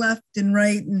to swing left and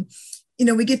right. And,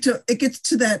 it gets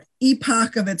to that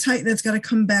epoch of its height, and it's got to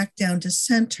come back down to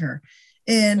center.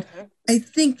 And I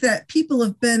think that people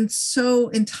have been so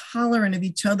intolerant of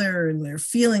each other and their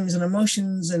feelings and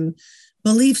emotions and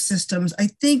belief systems. I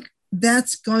think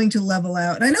that's going to level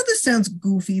out. And I know this sounds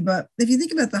goofy, but if you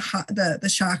think about the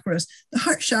chakras, the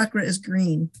heart chakra is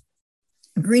green.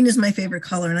 green is my favorite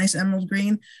color, nice emerald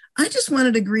green. I just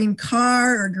wanted a green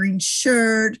car or a green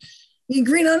shirt,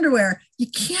 green underwear. You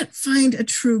can't find a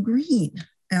true green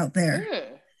out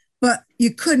there, but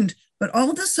you couldn't. But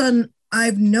all of a sudden,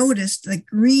 I've noticed that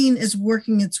green is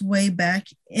working its way back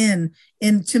in.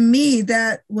 And to me,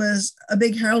 that was a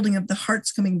big heralding of the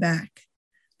hearts coming back,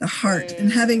 the heart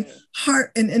and having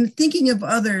heart and thinking of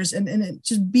others and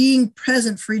just being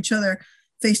present for each other,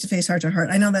 face to face, heart to heart.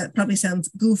 I know that probably sounds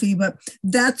goofy, but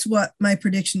that's what my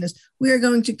prediction is. We are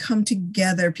going to come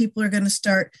together. People are going to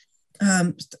start,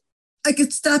 I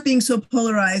could stop being so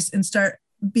polarized and start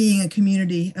being a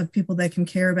community of people that can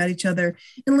care about each other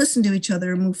and listen to each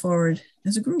other and move forward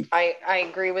as a group. I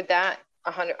agree with that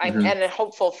 100. I'm and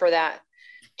hopeful for that.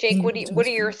 Jake, what are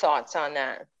your thoughts on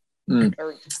that?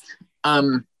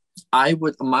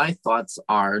 My thoughts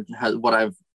are what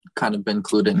I've kind of been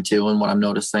clued into and what I'm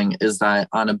noticing is that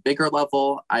on a bigger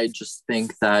level, I just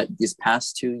think that these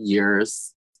past 2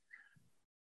 years,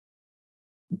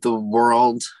 the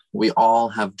world, we all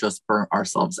have just burnt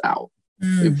ourselves out.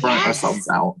 We've burnt ourselves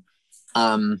out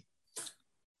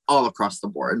all across the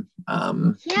board.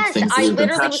 Yes, I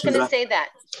literally was going to say that.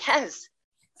 Yes.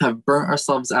 Have burnt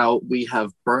ourselves out. We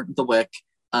have burnt the wick.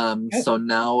 So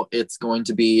now it's going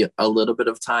to be a little bit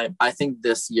of time. I think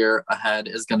this year ahead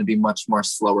is going to be much more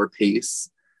slower pace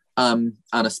on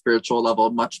a spiritual level,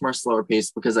 much more slower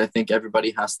pace, because I think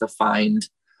everybody has to find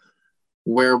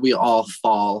where we all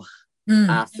fall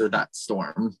after that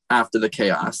storm, after the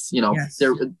chaos.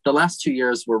 The last 2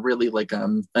 years were really like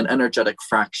an energetic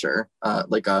fracture,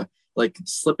 like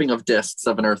slipping of discs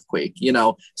of an earthquake,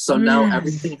 so now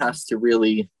everything has to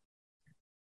really,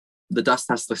 the dust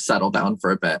has to settle down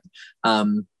for a bit.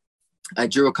 I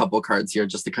drew a couple cards here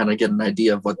just to kind of get an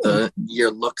idea of what the year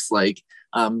looks like.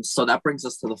 So that brings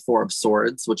us to the Four of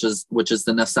Swords, which is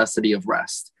the necessity of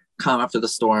rest, calm after the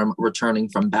storm, returning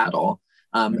from battle.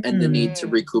 And the need to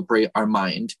recuperate our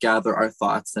mind, gather our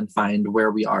thoughts, and find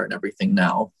where we are and everything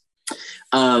now.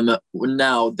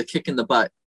 Now, the kick in the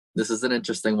butt, this is an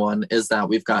interesting one, is that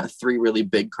we've got 3 really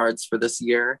big cards for this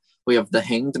year. We have the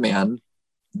Hanged Man,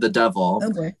 the Devil,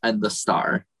 and the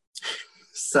Star.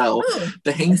 So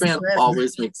the Hanged Man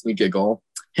always makes me giggle.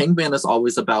 Hanged Man is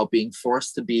always about being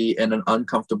forced to be in an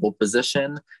uncomfortable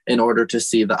position in order to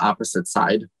see the opposite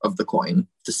side of the coin,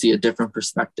 to see a different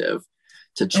perspective,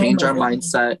 to change our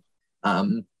mindset.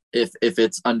 If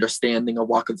it's understanding a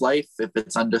walk of life, if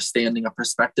it's understanding a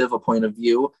perspective, a point of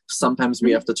view, sometimes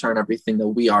we have to turn everything that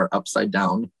we are upside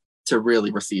down to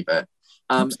really receive it.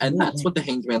 And that's what the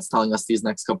Hanged Man's telling us these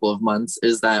next couple of months,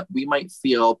 is that we might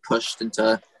feel pushed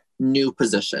into new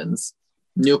positions,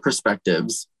 new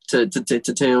perspectives,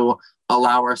 to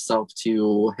allow ourselves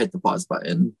to hit the pause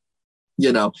button.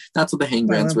 That's what the Hanged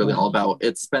Man's really all about.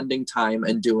 It's spending time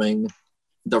and doing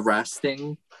the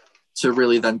resting to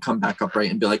really then come back upright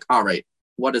and be like, all right,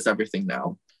 what is everything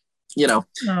now? Now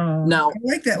I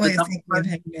like that way of thinking of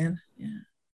Hanged Man.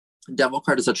 Devil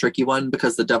card is a tricky one,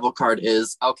 because the Devil card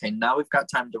is, okay, now we've got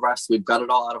time to rest, we've got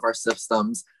it all out of our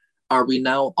systems. Are we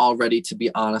now all ready to be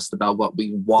honest about what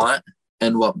we want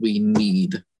and what we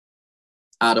need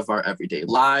out of our everyday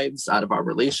lives, out of our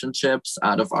relationships,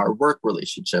 out of our work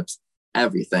relationships,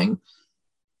 everything?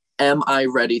 Am I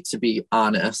ready to be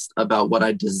honest about what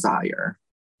I desire?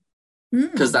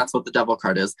 Because that's what the Devil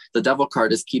card is. The Devil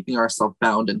card is keeping ourselves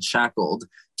bound and shackled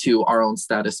to our own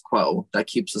status quo. That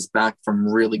keeps us back from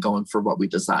really going for what we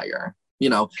desire.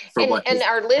 And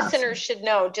our listeners should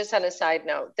know, just on a side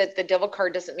note, that the Devil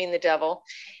card doesn't mean the devil.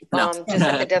 No. Just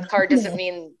like the Death card doesn't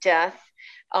mean death.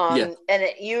 And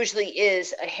it usually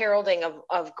is a heralding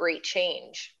of great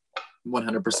change.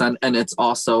 100%. And it's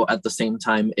also, at the same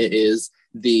time, it is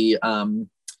the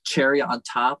cherry on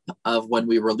top of when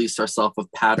we release ourselves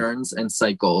of patterns and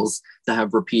cycles that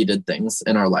have repeated things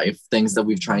in our life, things that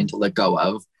we've trying to let go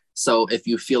of. So if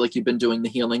you feel like you've been doing the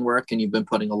healing work and you've been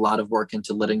putting a lot of work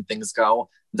into letting things go,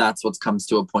 that's what comes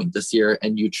to a point this year,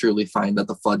 and you truly find that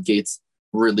the floodgates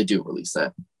really do release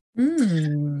it.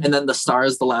 And then the Star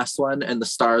is the last one, and the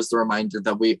Star is the reminder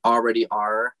that we already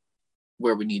are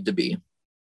where we need to be.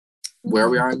 Where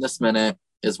we are in this minute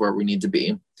is where we need to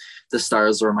be. The Star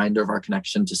is a reminder of our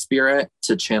connection to spirit,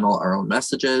 to channel our own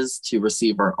messages, to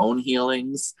receive our own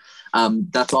healings.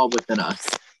 That's all within us.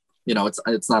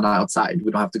 It's not outside.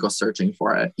 We don't have to go searching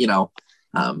for it.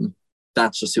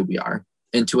 That's just who we are.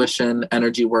 Intuition,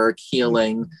 energy work,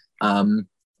 healing,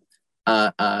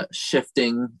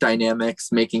 shifting dynamics,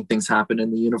 making things happen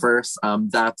in the universe.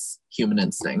 That's human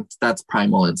instinct. That's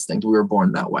primal instinct. We were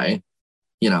born that way.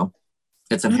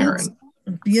 It's inherent.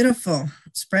 Beautiful.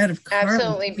 spread of cards.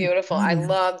 Absolutely beautiful. I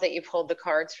love that you pulled the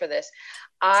cards for this.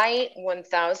 I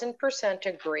 1000%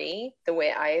 agree. The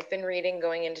way I have been reading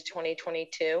going into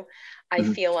 2022, I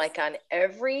feel like on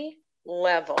every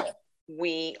level,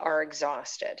 we are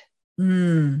exhausted.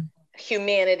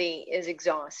 Humanity is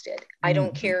exhausted. I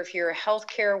don't care if you're a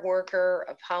healthcare worker,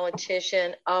 a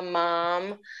politician, a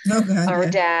mom, or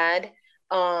dad.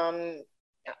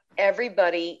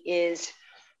 Everybody is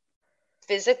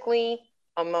physically,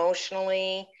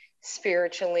 emotionally,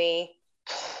 spiritually,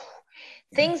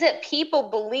 things that people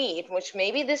believe, which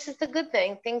maybe this is the good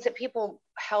thing, things that people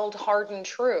held hard and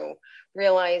true,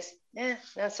 realize,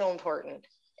 not so important.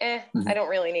 I don't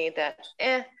really need that.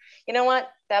 You know what?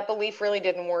 That belief really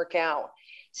didn't work out.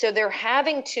 So they're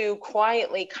having to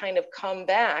quietly kind of come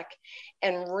back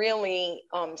and really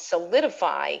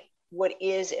solidify what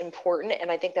is important. And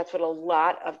I think that's what a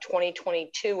lot of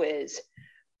 2022 is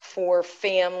for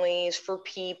families, for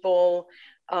people,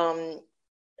 or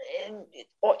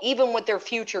even what their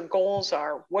future goals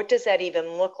are. What does that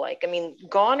even look like? I mean,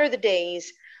 gone are the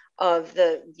days of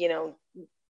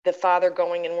the father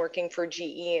going and working for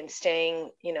GE and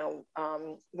staying,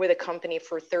 with a company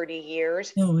for 30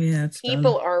 years. Oh yeah.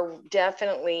 People are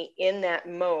definitely in that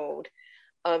mode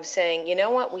of saying, you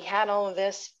know what, we had all of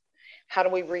this. How do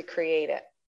we recreate it?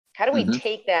 How do we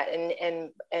take that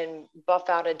and buff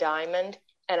out a diamond?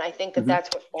 And I think that that's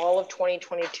what all of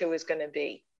 2022 is going to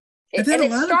be. And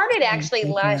it started actually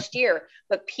last year,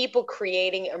 but people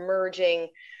creating, emerging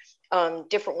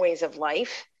different ways of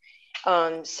life,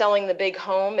 selling the big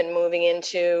home and moving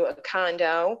into a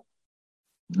condo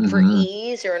for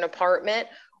ease, or an apartment,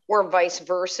 or vice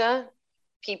versa.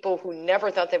 People who never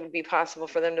thought that would be possible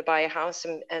for them to buy a house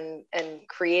and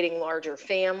creating larger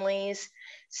families.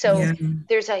 So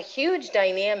there's a huge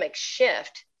dynamic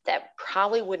shift that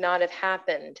probably would not have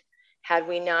happened had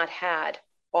we not had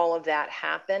all of that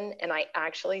happen. And I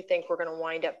actually think we're going to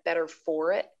wind up better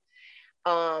for it.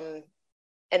 And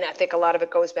I think a lot of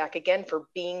it goes back again for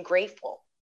being grateful.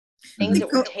 Things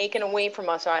that were taken away from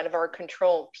us out of our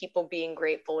control, people being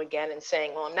grateful again and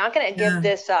saying, well, I'm not going to give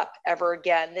this up ever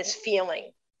again. This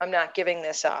feeling, I'm not giving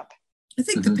this up. I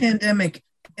think the pandemic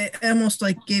almost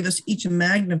like gave us each a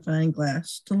magnifying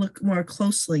glass to look more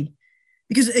closely,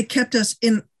 because it kept us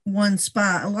in one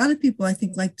spot. A lot of people, I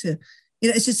think, like to,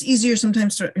 it's just easier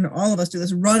sometimes to, all of us do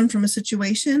this, run from a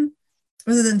situation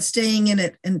rather than staying in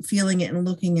it and feeling it and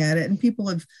looking at it. And people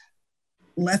have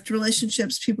left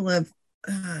relationships. People have,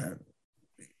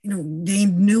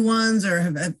 gained new ones, or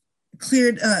have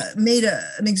cleared, made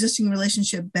an existing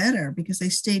relationship better because they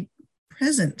stayed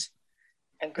present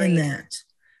in that.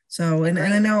 So, and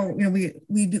I know,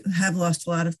 we do have lost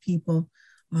a lot of people,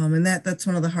 and that's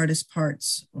one of the hardest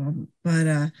parts.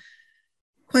 But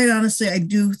quite honestly, I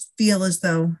do feel as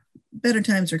though better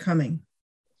times are coming.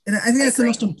 And I think that's the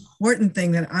most important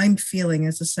thing that I'm feeling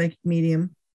as a psychic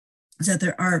medium, is that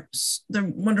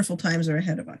the wonderful times are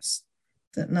ahead of us,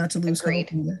 that not to lose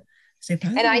hope and to stay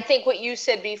positive. And I think what you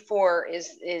said before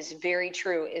is very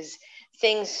true, is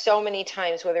things so many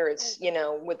times, whether it's,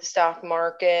 with the stock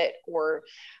market or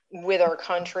with our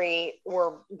country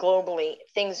or globally,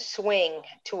 things swing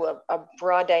to a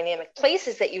broad dynamic,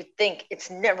 places that you think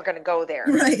it's never going to go there.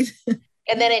 Right.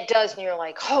 And then it does, and you're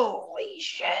like, holy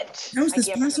shit. How is this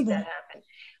possible? That happen.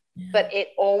 Yeah. But it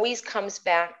always comes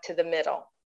back to the middle.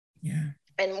 Yeah.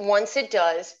 And once it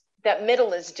does, that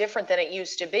middle is different than it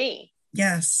used to be.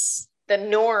 Yes. The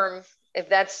norm, if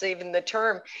that's even the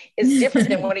term, is different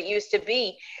than what it used to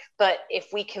be. But if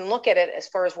we can look at it as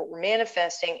far as what we're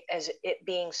manifesting as it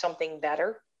being something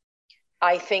better,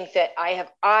 I think that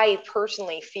I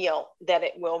personally feel that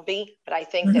it will be, but I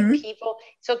think that people,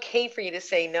 it's okay for you to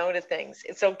say no to things.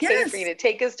 It's okay for you to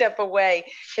take a step away,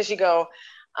 because you go,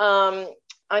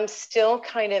 I'm still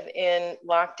kind of in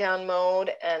lockdown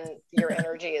mode and your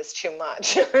energy is too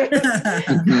much.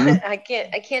 I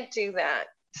can't do that.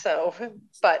 So,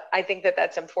 but I think that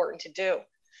that's important to do.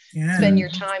 Yeah. Spend your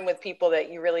time with people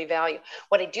that you really value.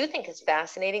 What I do think is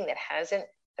fascinating that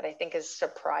I think is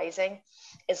surprising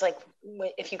is, like,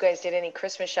 if you guys did any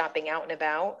Christmas shopping out and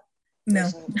about. No,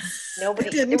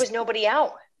 there was nobody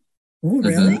out. Oh,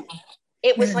 really?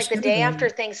 It was like the day after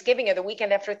Thanksgiving or the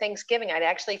weekend after Thanksgiving. I'd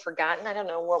actually forgotten. I don't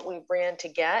know what we ran to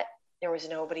get. There was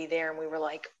nobody there. And we were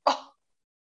like, oh,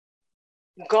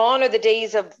 gone are the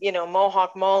days of,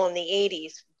 Mohawk Mall in the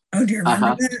 80s. Oh, do you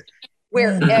remember that?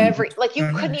 Where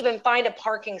you couldn't even find a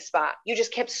parking spot. You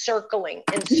just kept circling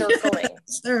and circling.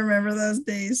 Yes, I remember those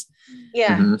days.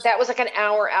 Yeah, that was like an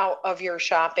hour out of your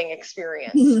shopping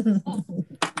experience.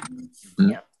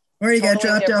 Yeah. Or you got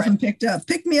dropped off and picked up.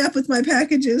 Pick me up with my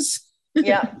packages.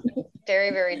 Yeah, very,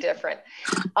 very different.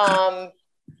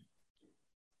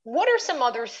 What are some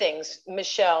other things,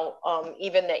 Michele,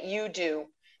 even that you do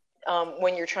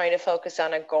when you're trying to focus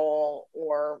on a goal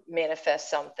or manifest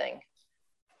something?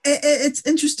 It's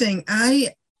interesting.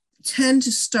 I tend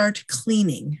to start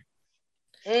cleaning.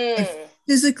 I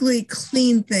physically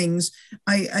clean things.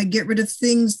 I get rid of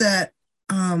things that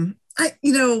we've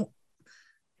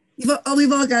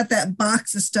all got that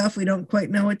box of stuff we don't quite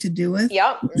know what to do with.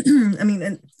 Yep. I mean,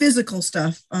 and physical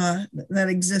stuff that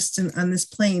exists on this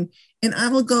plane. And I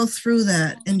will go through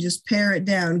that and just pare it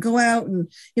down, go out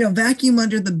and, vacuum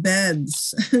under the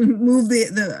beds, move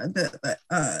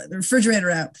the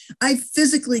refrigerator out. I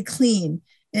physically clean.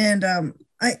 And I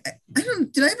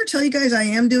don't, did I ever tell you guys I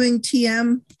am doing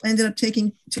TM? I ended up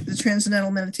taking the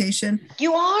Transcendental Meditation.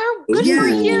 You are? Good for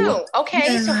you.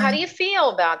 Okay. Yeah. So how do you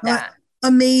feel about that?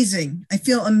 Amazing. I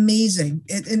feel amazing.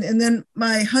 And then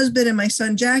my husband and my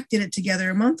son, Jack, did it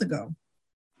together a month ago.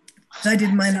 I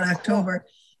did mine in October. Cool.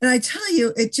 And I tell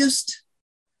you, it just,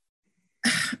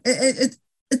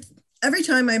 every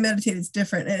time I meditate, it's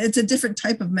different. It's a different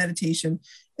type of meditation.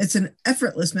 It's an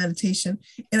effortless meditation.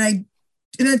 And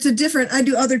it's a different, I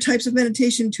do other types of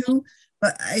meditation too,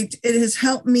 but it has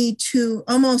helped me to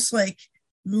almost like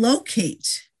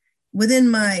locate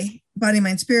within my body,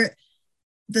 mind, spirit,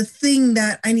 the thing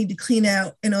that I need to clean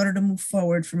out in order to move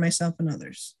forward for myself and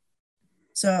others.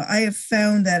 So I have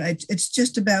found that it's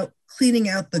just about cleaning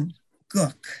out the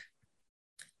gook.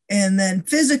 And then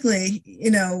physically,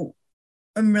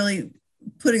 I'm really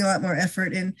putting a lot more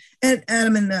effort in. And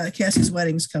Adam and Cassie's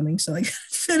wedding's coming, so I got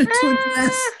to fit it to a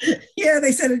dress. Yeah,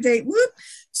 they set a date. Whoop.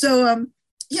 So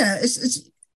it's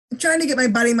I'm trying to get my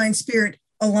body, mind, spirit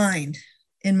aligned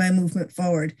in my movement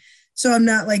forward. So I'm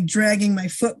not like dragging my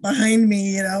foot behind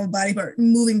me, body part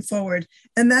moving forward.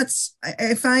 And I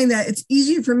find that it's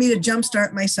easier for me to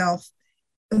jumpstart myself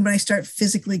when I start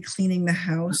physically cleaning the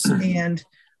house and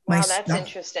my stuff. That's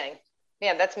interesting.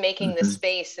 Yeah, that's making the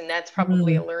space, and that's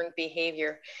probably a learned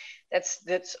behavior.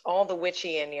 That's all the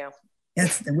witchy in you.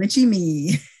 That's the witchy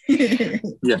me.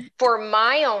 Yeah. For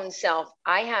my own self,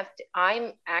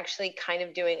 I'm actually kind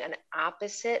of doing an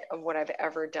opposite of what I've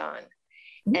ever done.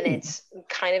 Ooh. And it's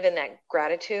kind of in that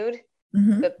gratitude,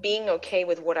 but being okay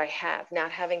with what I have, not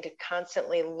having to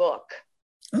constantly look.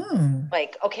 Oh.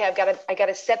 Like, okay, I got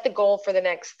to set the goal for the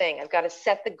next thing. I've got to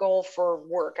set the goal for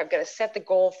work. I've got to set the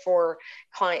goal for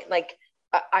client. Like,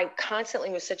 I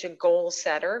constantly was such a goal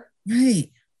setter.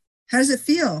 Right. How does it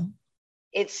feel?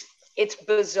 It's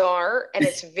bizarre, and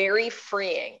it's very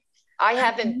freeing. I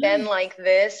haven't been like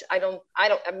this. I don't,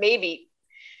 maybe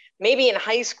in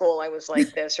high school I was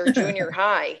like this, or junior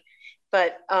high,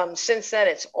 but since then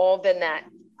it's all been that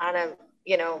on a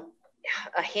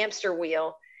hamster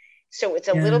wheel. So it's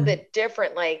a little bit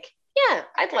different. Like, yeah,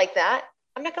 I'd like that.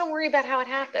 I'm not going to worry about how it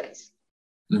happens.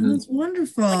 That's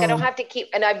wonderful. Like, I don't have to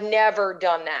and I've never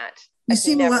done that. You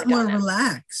seem a lot more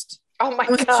relaxed. Oh my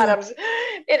God.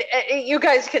 You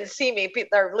guys can see me.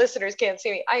 Our listeners can't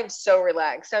see me. I am so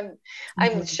relaxed.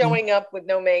 I'm showing up with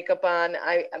no makeup on.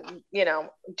 I'm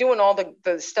doing all the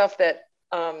stuff that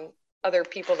other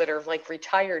people that are like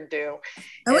retired do.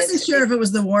 I wasn't sure if it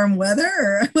was the warm weather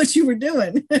or what you were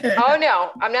doing. Oh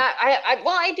no, I'm not.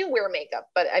 I do wear makeup,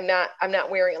 but I'm not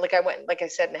wearing it. Like I went, like I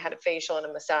said, and I had a facial and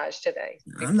a massage today.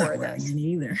 I'm not wearing it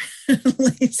either.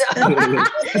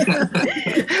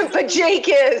 But Jake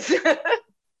is.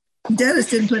 Dennis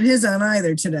didn't put his on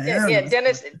either today. Yeah,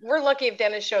 Dennis. We're lucky if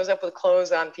Dennis shows up with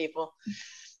clothes on, people.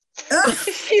 Oh.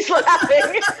 He's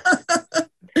laughing.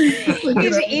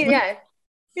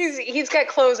 He's got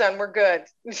clothes on. We're good.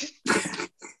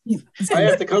 I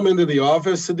have to come into the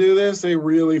office to do this. They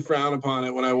really frown upon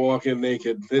it when I walk in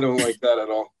naked. They don't like that at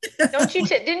all.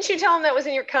 Didn't you tell them that was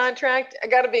in your contract? I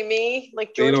got to be me,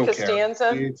 like George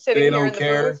Costanza. They don't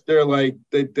care. They're like,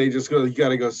 they just go, you got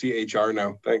to go see HR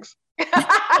now. Thanks.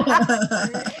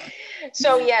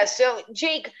 So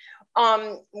Jake,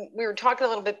 we were talking a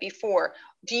little bit before.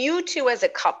 Do you two as a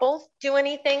couple do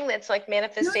anything that's like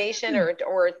manifestation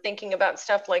or thinking about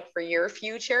stuff like for your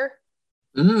future?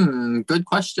 Good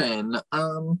question.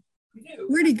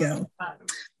 Where'd he go?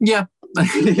 Yeah.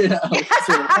 He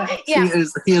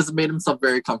has made himself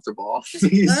very comfortable.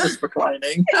 He's just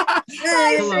reclining.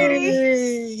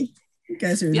 Hey, you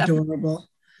guys are adorable.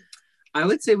 I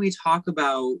would say we talk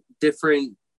about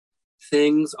different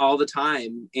things all the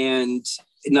time, and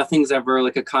nothing's ever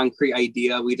like a concrete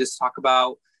idea. We just talk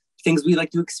about things we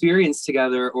like to experience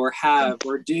together or have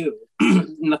or do.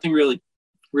 Nothing really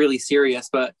serious,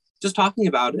 but just talking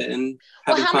about it and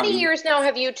having fun. How many years now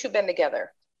have you two been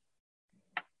together?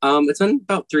 It's been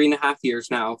about 3.5 years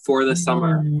now for the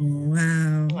summer.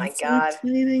 Wow. Oh my That's God. so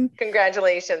exciting.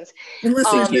 Congratulations. And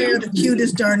listeners, Thank you. they're the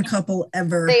cutest darn couple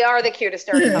ever. They are the cutest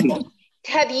darn couple.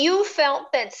 Have you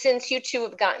felt that since you two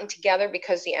have gotten together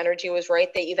because the energy was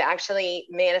right, that you've actually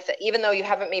manifest, even though you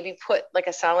haven't maybe put like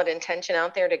a solid intention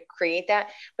out there to create that,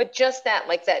 but just that,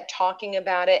 like that talking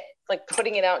about it, like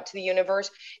putting it out to the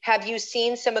universe, have you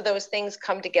seen some of those things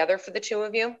come together for the two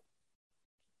of you?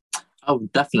 Oh,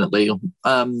 definitely.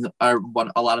 A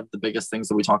lot of the biggest things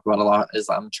that we talk about a lot is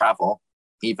travel,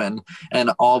 even, and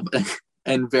all,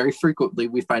 and very frequently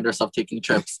we find ourselves taking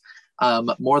trips,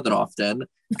 more than often.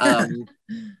 It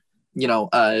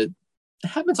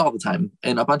happens all the time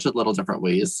in a bunch of little different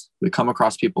ways. We come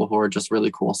across people who are just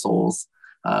really cool souls,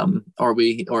 or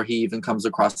he even comes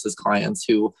across his clients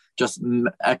who just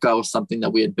echo something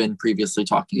that we had been previously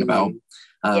talking about.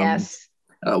 Yes.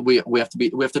 We have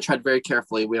to tread very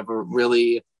carefully. We have a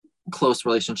really close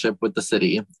relationship with the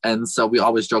city, and so we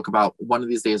always joke about one of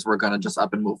these days we're gonna just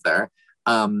up and move there.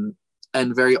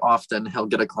 And very often he'll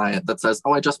get a client that says,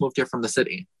 "Oh, I just moved here from the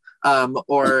city,"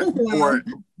 or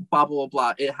blah blah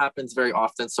blah. It happens very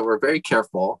often, so we're very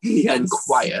careful and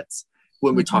quiet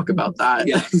when we talk about that.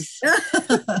 Yes.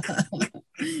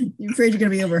 You're afraid you're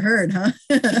gonna be overheard, huh?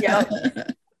 Yep.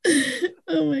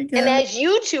 Oh my God. And as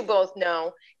you two both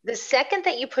know, the second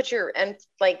that you put your I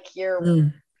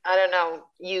don't know,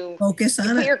 you focus on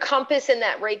put it. your compass in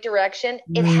that right direction,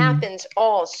 it happens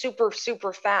all super,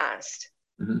 super fast.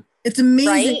 Mm-hmm. It's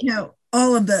amazing how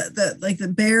all of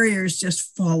the barriers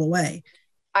just fall away.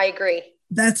 I agree.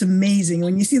 That's amazing.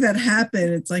 When you see that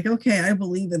happen, it's like, okay, I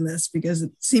believe in this, because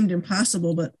it seemed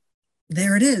impossible, but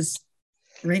there it is,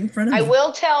 right in front of me. I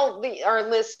will tell our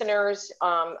listeners,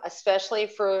 especially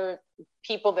for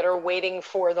people that are waiting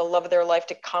for the love of their life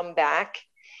to come back,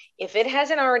 if it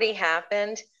hasn't already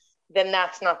happened, then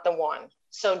that's not the one.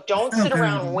 So don't sit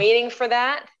around waiting for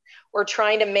that or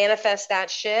trying to manifest that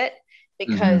shit,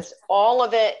 because all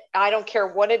of it, I don't care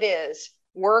what it is,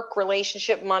 work,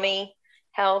 relationship, money,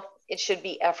 health, it should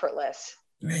be effortless.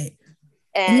 Right.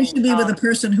 And you should be with a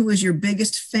person who is your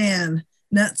biggest fan,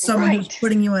 not someone who's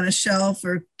putting you on a shelf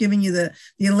or giving you the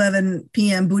 11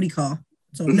 p.m. booty call.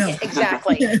 So no.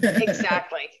 Exactly.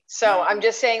 So I'm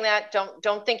just saying that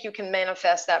don't think you can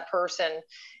manifest that person,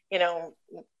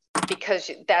 because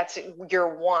that's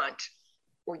your want,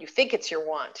 or you think it's your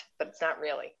want, but it's not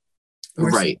really.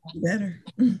 Right. Better.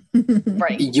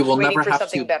 Right. You will Waiting never for have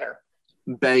something to better.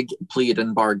 beg, plead,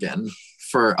 and bargain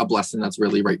for a blessing that's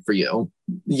really right for you.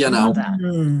 Love that.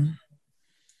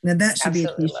 Now that should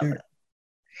Absolutely be a t-shirt.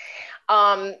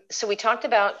 So we talked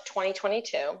about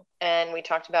 2022 and we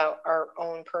talked about our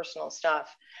own personal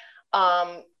stuff.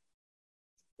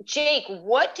 Jake,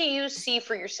 what do you see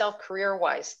for yourself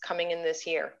career-wise coming in this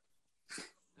year?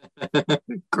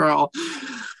 Girl,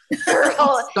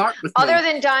 start with other me.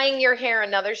 than dyeing your hair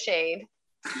another shade.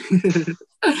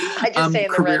 I just say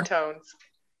in the red tones.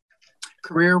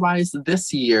 Career-wise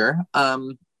this year,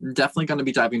 definitely going to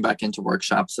be diving back into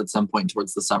workshops at some point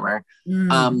towards the summer.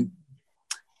 I'm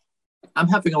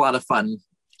having a lot of fun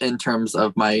in terms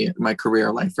of my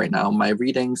career life right now. My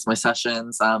readings, my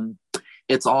sessions,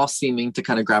 it's all seeming to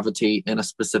kind of gravitate in a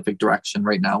specific direction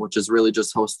right now, which is really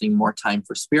just hosting more time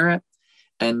for spirit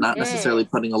and not necessarily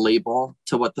putting a label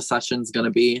to what the session's going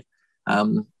to be.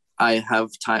 I'm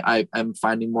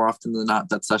finding more often than not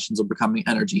that sessions are becoming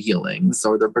energy healings,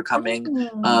 or they're becoming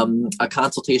a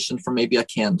consultation for maybe a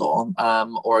candle,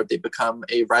 or they become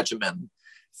a regimen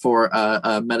for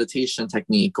a meditation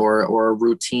technique or a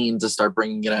routine to start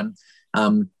bringing it in.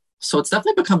 So it's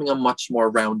definitely becoming a much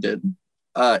more rounded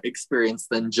experience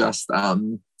than just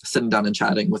sitting down and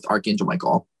chatting with Archangel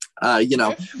Michael,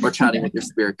 or chatting with your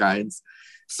spirit guides.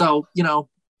 So,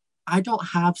 I don't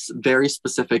have very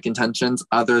specific intentions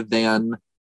other than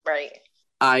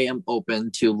I am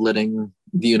open to letting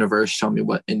the universe show me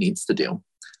what it needs to do.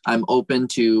 I'm open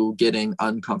to getting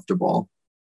uncomfortable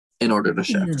in order to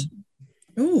shift.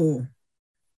 Ooh.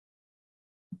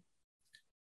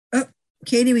 Oh,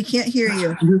 Katie, we can't hear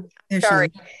you.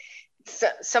 Sorry.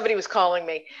 Somebody was calling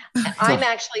me. I'm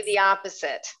actually the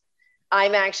opposite.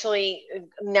 I'm actually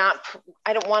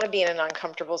I don't want to be in an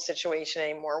uncomfortable situation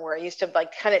anymore, where I used to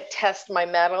kind of test my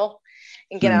mettle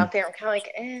and get out there. I'm kind of like,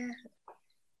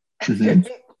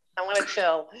 I want to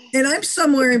chill. And I'm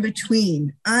somewhere in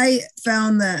between. I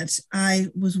found that I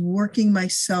was working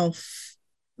myself,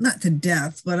 not to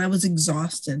death, but I was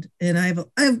exhausted. And I have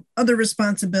other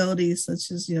responsibilities,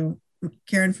 such as,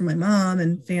 caring for my mom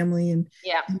and family and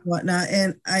whatnot.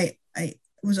 And I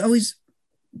was always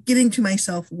getting to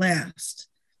myself last.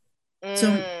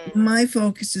 So my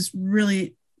focus is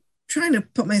really trying to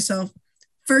put myself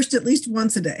first at least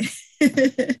once a day.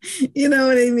 You know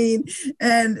what I mean?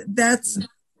 And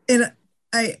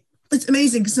it's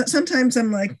amazing because sometimes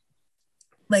I'm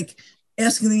like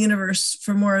asking the universe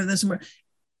for more of this.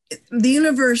 The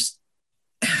universe,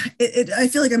 I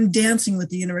feel like I'm dancing with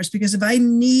the universe, because if I'd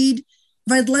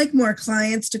like more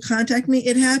clients to contact me,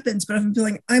 it happens. But if I'm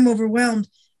feeling I'm overwhelmed,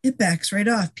 it backs right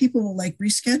off. People will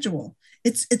reschedule.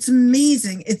 It's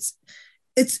amazing. It's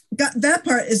got, that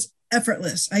part is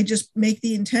effortless. I just make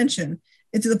the intention.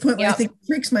 And to the point where I think it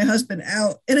freaks my husband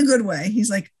out in a good way. He's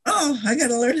like, oh, I got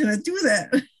to learn how to do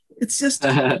that. It's just,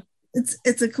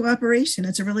 it's a cooperation.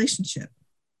 It's a relationship.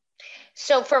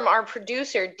 So from our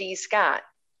producer, Dee Scott,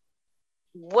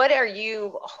 what are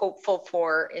you hopeful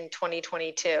for in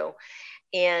 2022?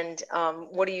 And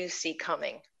what do you see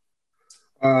coming?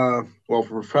 Well,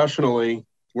 professionally,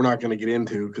 we're not going to get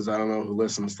into, because I don't know who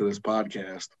listens to this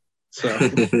podcast. So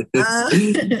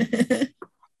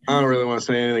I don't really want to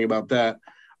say anything about that.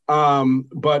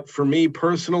 But for me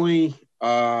personally,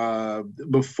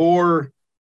 before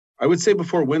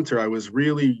winter, I was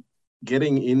really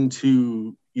getting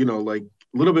into, like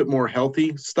a little bit more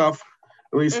healthy stuff,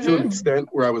 at least to an extent,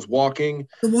 where I was walking.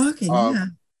 The walking,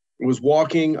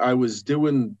 yeah. I was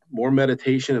doing more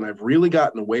meditation, and I've really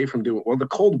gotten away from the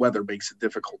cold weather makes it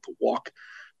difficult to walk,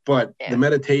 but the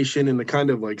meditation and the kind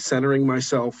of centering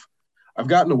myself, I've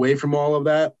gotten away from all of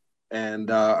that. And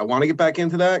I want to get back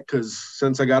into that, because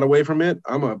since I got away from it,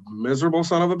 I'm a miserable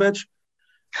son of a bitch.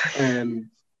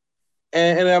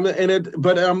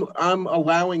 But I'm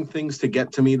allowing things to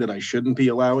get to me that I shouldn't be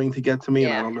allowing to get to me.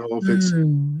 And I don't know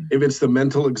if it's the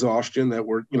mental exhaustion that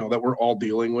we're all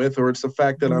dealing with, or it's the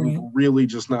fact that I'm really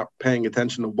just not paying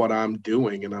attention to what I'm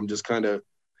doing. And I'm just kind of,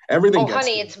 everything gets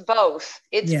honey, me. it's both.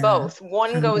 It's both.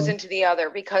 One goes into the other,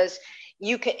 because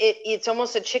it's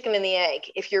almost a chicken and the egg.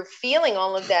 If you're feeling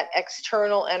all of that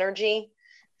external energy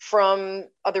from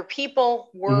other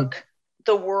people, work,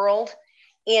 the world,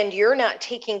 and you're not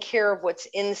taking care of what's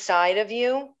inside of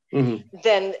you,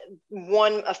 then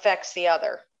one affects the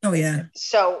other. Oh, yeah.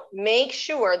 So make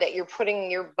sure that you're putting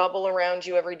your bubble around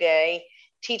you every day.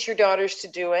 Teach your daughters to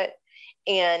do it,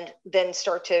 and then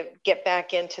start to get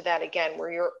back into that again,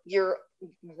 where you're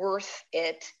worth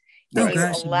it. And you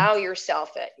allow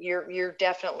yourself it. You're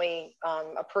definitely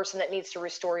a person that needs to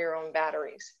restore your own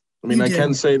batteries. I mean, I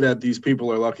can say that these people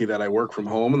are lucky that I work from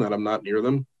home and that I'm not near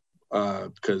them,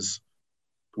 because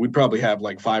we'd probably have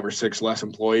 5 or 6 less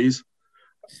employees,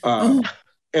 and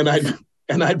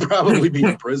I'd probably be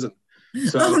in prison.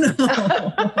 So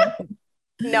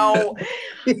no,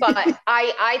 but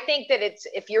I think that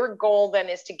if your goal then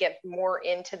is to get more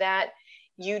into that,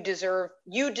 you deserve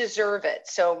it.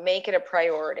 So make it a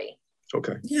priority.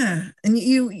 Okay. Yeah. And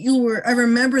you were, I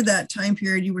remember that time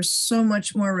period, you were so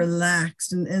much more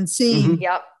relaxed and seeing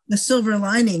the silver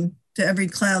lining to every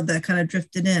cloud that kind of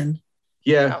drifted in.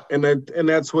 Yeah. And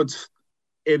that's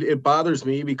it bothers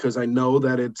me, because I know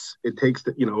that it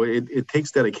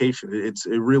takes dedication.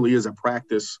 It really is a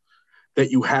practice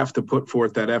that you have to put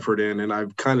forth that effort in. And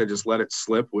I've kind of just let it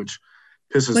slip, which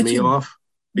pisses me off,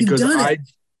 because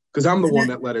I'm the one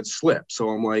that let it slip. So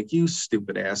I'm like, you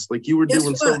stupid ass. You were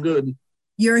doing so good.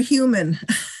 You're a human.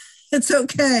 It's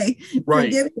okay.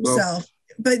 Right. Forgive yourself.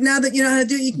 But now that you know how to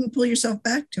do it, you can pull yourself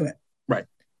back to it. Right.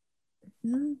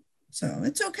 So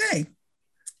it's okay.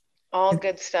 All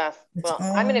good stuff. Well,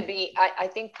 I'm going to be, I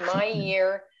think my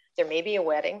year, there may be a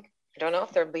wedding. I don't know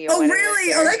if there'll be a wedding. Oh,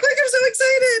 really? Oh, that's like, I'm so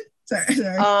excited. Sorry.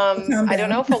 I don't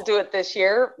know if we'll do it this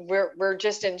year. We're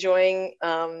just enjoying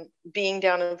being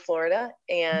down in Florida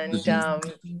and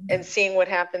seeing what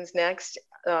happens next.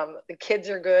 The kids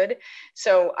are good.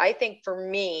 So I think for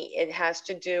me, it has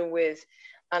to do with,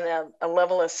 on a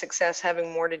level of success,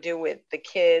 having more to do with the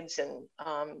kids and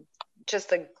just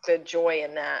the joy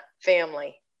in that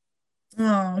family.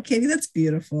 Oh, Katie, that's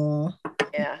beautiful.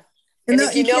 Yeah. And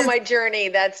if you know my journey,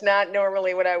 that's not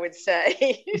normally what I would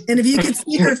say. And if you could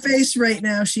see her face right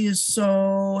now, she is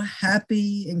so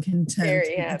happy and content.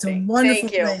 Very happy. It's a wonderful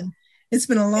thing. It's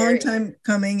been a long time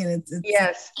coming, and it's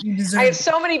yes. You deserve I have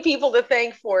so many people to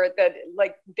thank for it that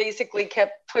basically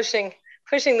kept pushing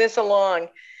this along,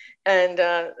 and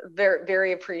very,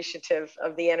 very appreciative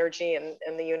of the energy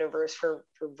and the universe for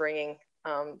bringing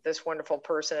this wonderful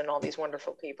person and all these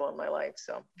wonderful people in my life.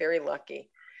 So very lucky.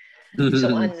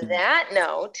 So on that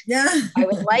note, I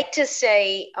would like to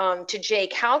say to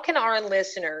Jake, how can our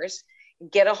listeners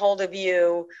get a hold of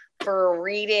you for a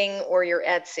reading or your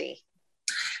Etsy?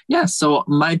 Yeah, so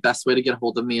my best way to get a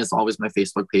hold of me is always my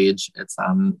Facebook page. It's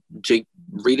Jake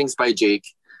Readings by Jake.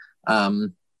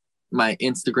 My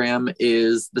Instagram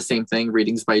is the same thing,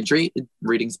 Readings by Jake.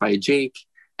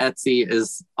 Etsy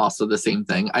is also the same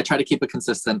thing. I try to keep it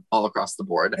consistent all across the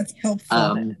board. That's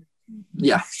helpful.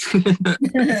 Yeah.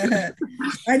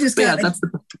 I just got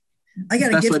I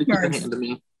got a gift card to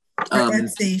me. for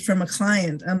Etsy from a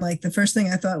client. I'm like, the first thing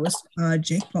I thought was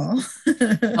Jake Paul.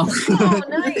 Oh,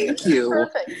 nice. Thank you.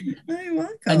 Perfect. You're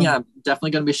welcome. And yeah,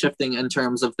 definitely going to be shifting in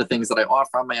terms of the things that I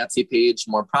offer on my Etsy page,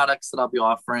 more products that I'll be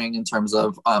offering in terms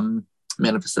of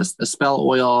manifest spell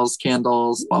oils,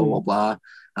 candles, blah, blah, blah.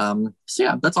 So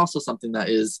yeah, that's also something that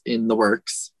is in the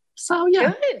works. So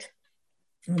yeah. Good.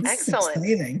 Well, excellent.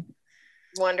 Exciting.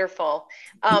 Wonderful.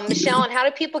 Michele, and how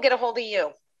do people get a hold of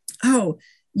you? Oh,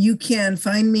 you can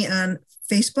find me on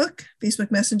Facebook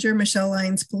Messenger, Michele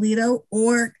Lyons Polito,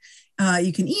 or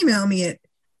you can email me at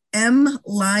mlyons.pm,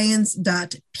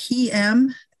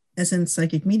 as in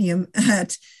psychic medium,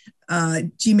 at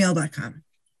gmail.com.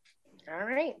 All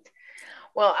right.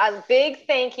 Well, a big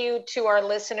thank you to our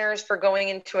listeners for going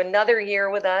into another year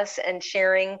with us and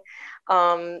sharing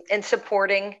and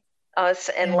supporting us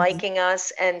and liking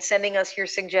us and sending us your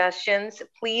suggestions.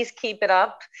 Please keep it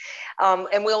up.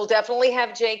 And we'll definitely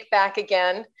have Jake back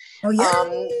again. Oh,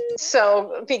 yeah.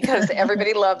 So because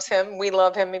everybody loves him, we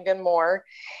love him even more.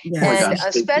 Yes. And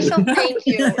a special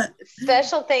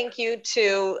thank you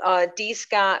to D.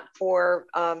 Scott for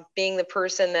being the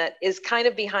person that is kind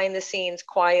of behind the scenes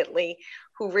quietly,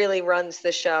 who really runs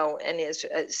the show and is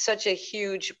such a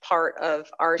huge part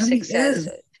of our success.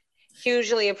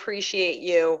 Hugely appreciate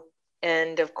you.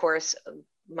 And of course,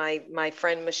 my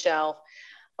friend Michele,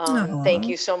 thank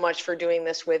you so much for doing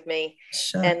this with me.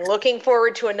 Shucks. And looking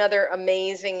forward to another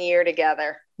amazing year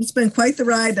together. It's been quite the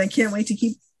ride. I can't wait to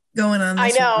keep going on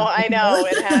this. I know.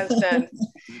 It has been.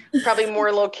 Probably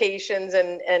more locations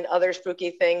and other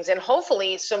spooky things. And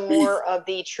hopefully some more of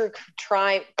the true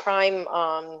crime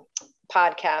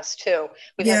podcasts too.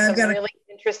 We've had some really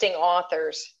interesting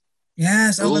authors.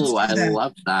 Yes. Oh, I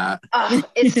love that. Oh,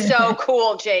 it's so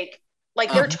cool, Jake.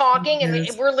 Like they're talking and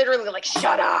we're literally like,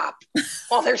 shut up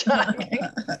while they're talking.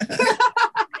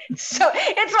 So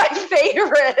it's my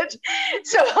favorite.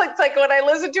 So it's like when I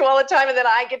listen to all the time and then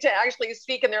I get to actually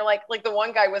speak and they're like the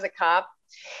one guy was a cop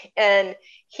and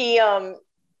he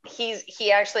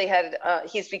actually had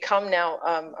he's become now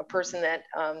a person that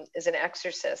is an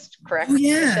exorcist, correct? Oh,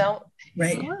 yeah. Michele?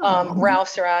 Right.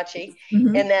 Ralph Sirachi.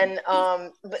 Mm-hmm. And then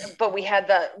but we had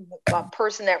the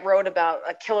person that wrote about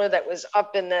a killer that was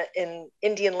up in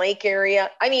Indian Lake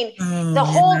area. I mean, the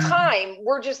whole time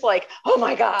we're just like, oh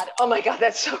my god,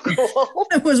 that's so cool.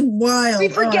 It was wild. We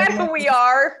forget who we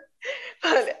are.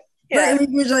 But we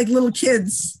were like little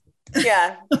kids.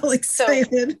 Yeah. All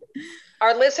excited. So,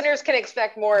 our listeners can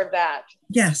expect more of that.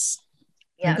 Yes.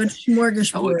 Yes. Good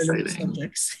smorgasbord of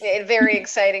subjects. Very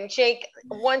exciting. Jake,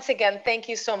 once again, thank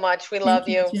you so much. We love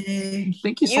you. Jake.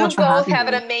 Thank you so much. You both have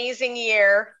an amazing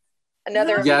year.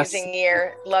 Another amazing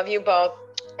year. Love you both.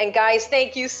 And guys,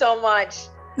 thank you so much.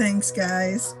 Thanks,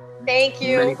 guys. Thank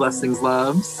you. Many blessings,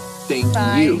 loves. Thank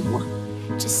you.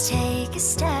 Just take a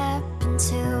step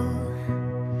into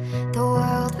the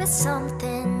world with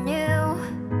something new.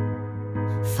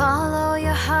 Follow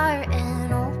your heart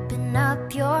and open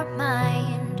up your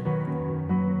mind.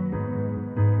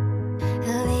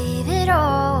 Leave it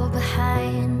all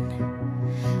behind.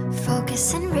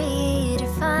 Focus and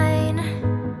redefine.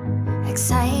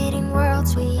 Exciting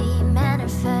worlds we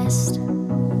manifest.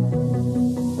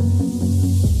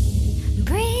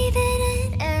 Breathe it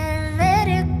in and let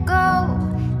it go.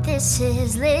 This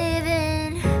is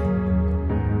living.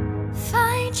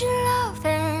 Find your love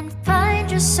and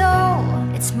find your soul.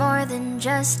 It's more than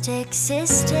just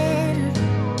existing.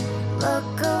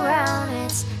 Look around,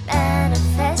 it's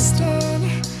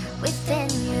manifesting within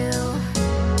you.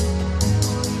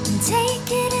 Take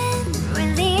it in,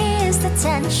 release the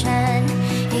tension.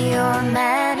 You're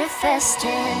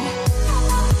manifesting.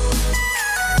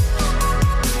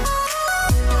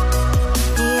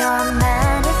 You're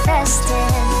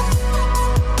manifesting.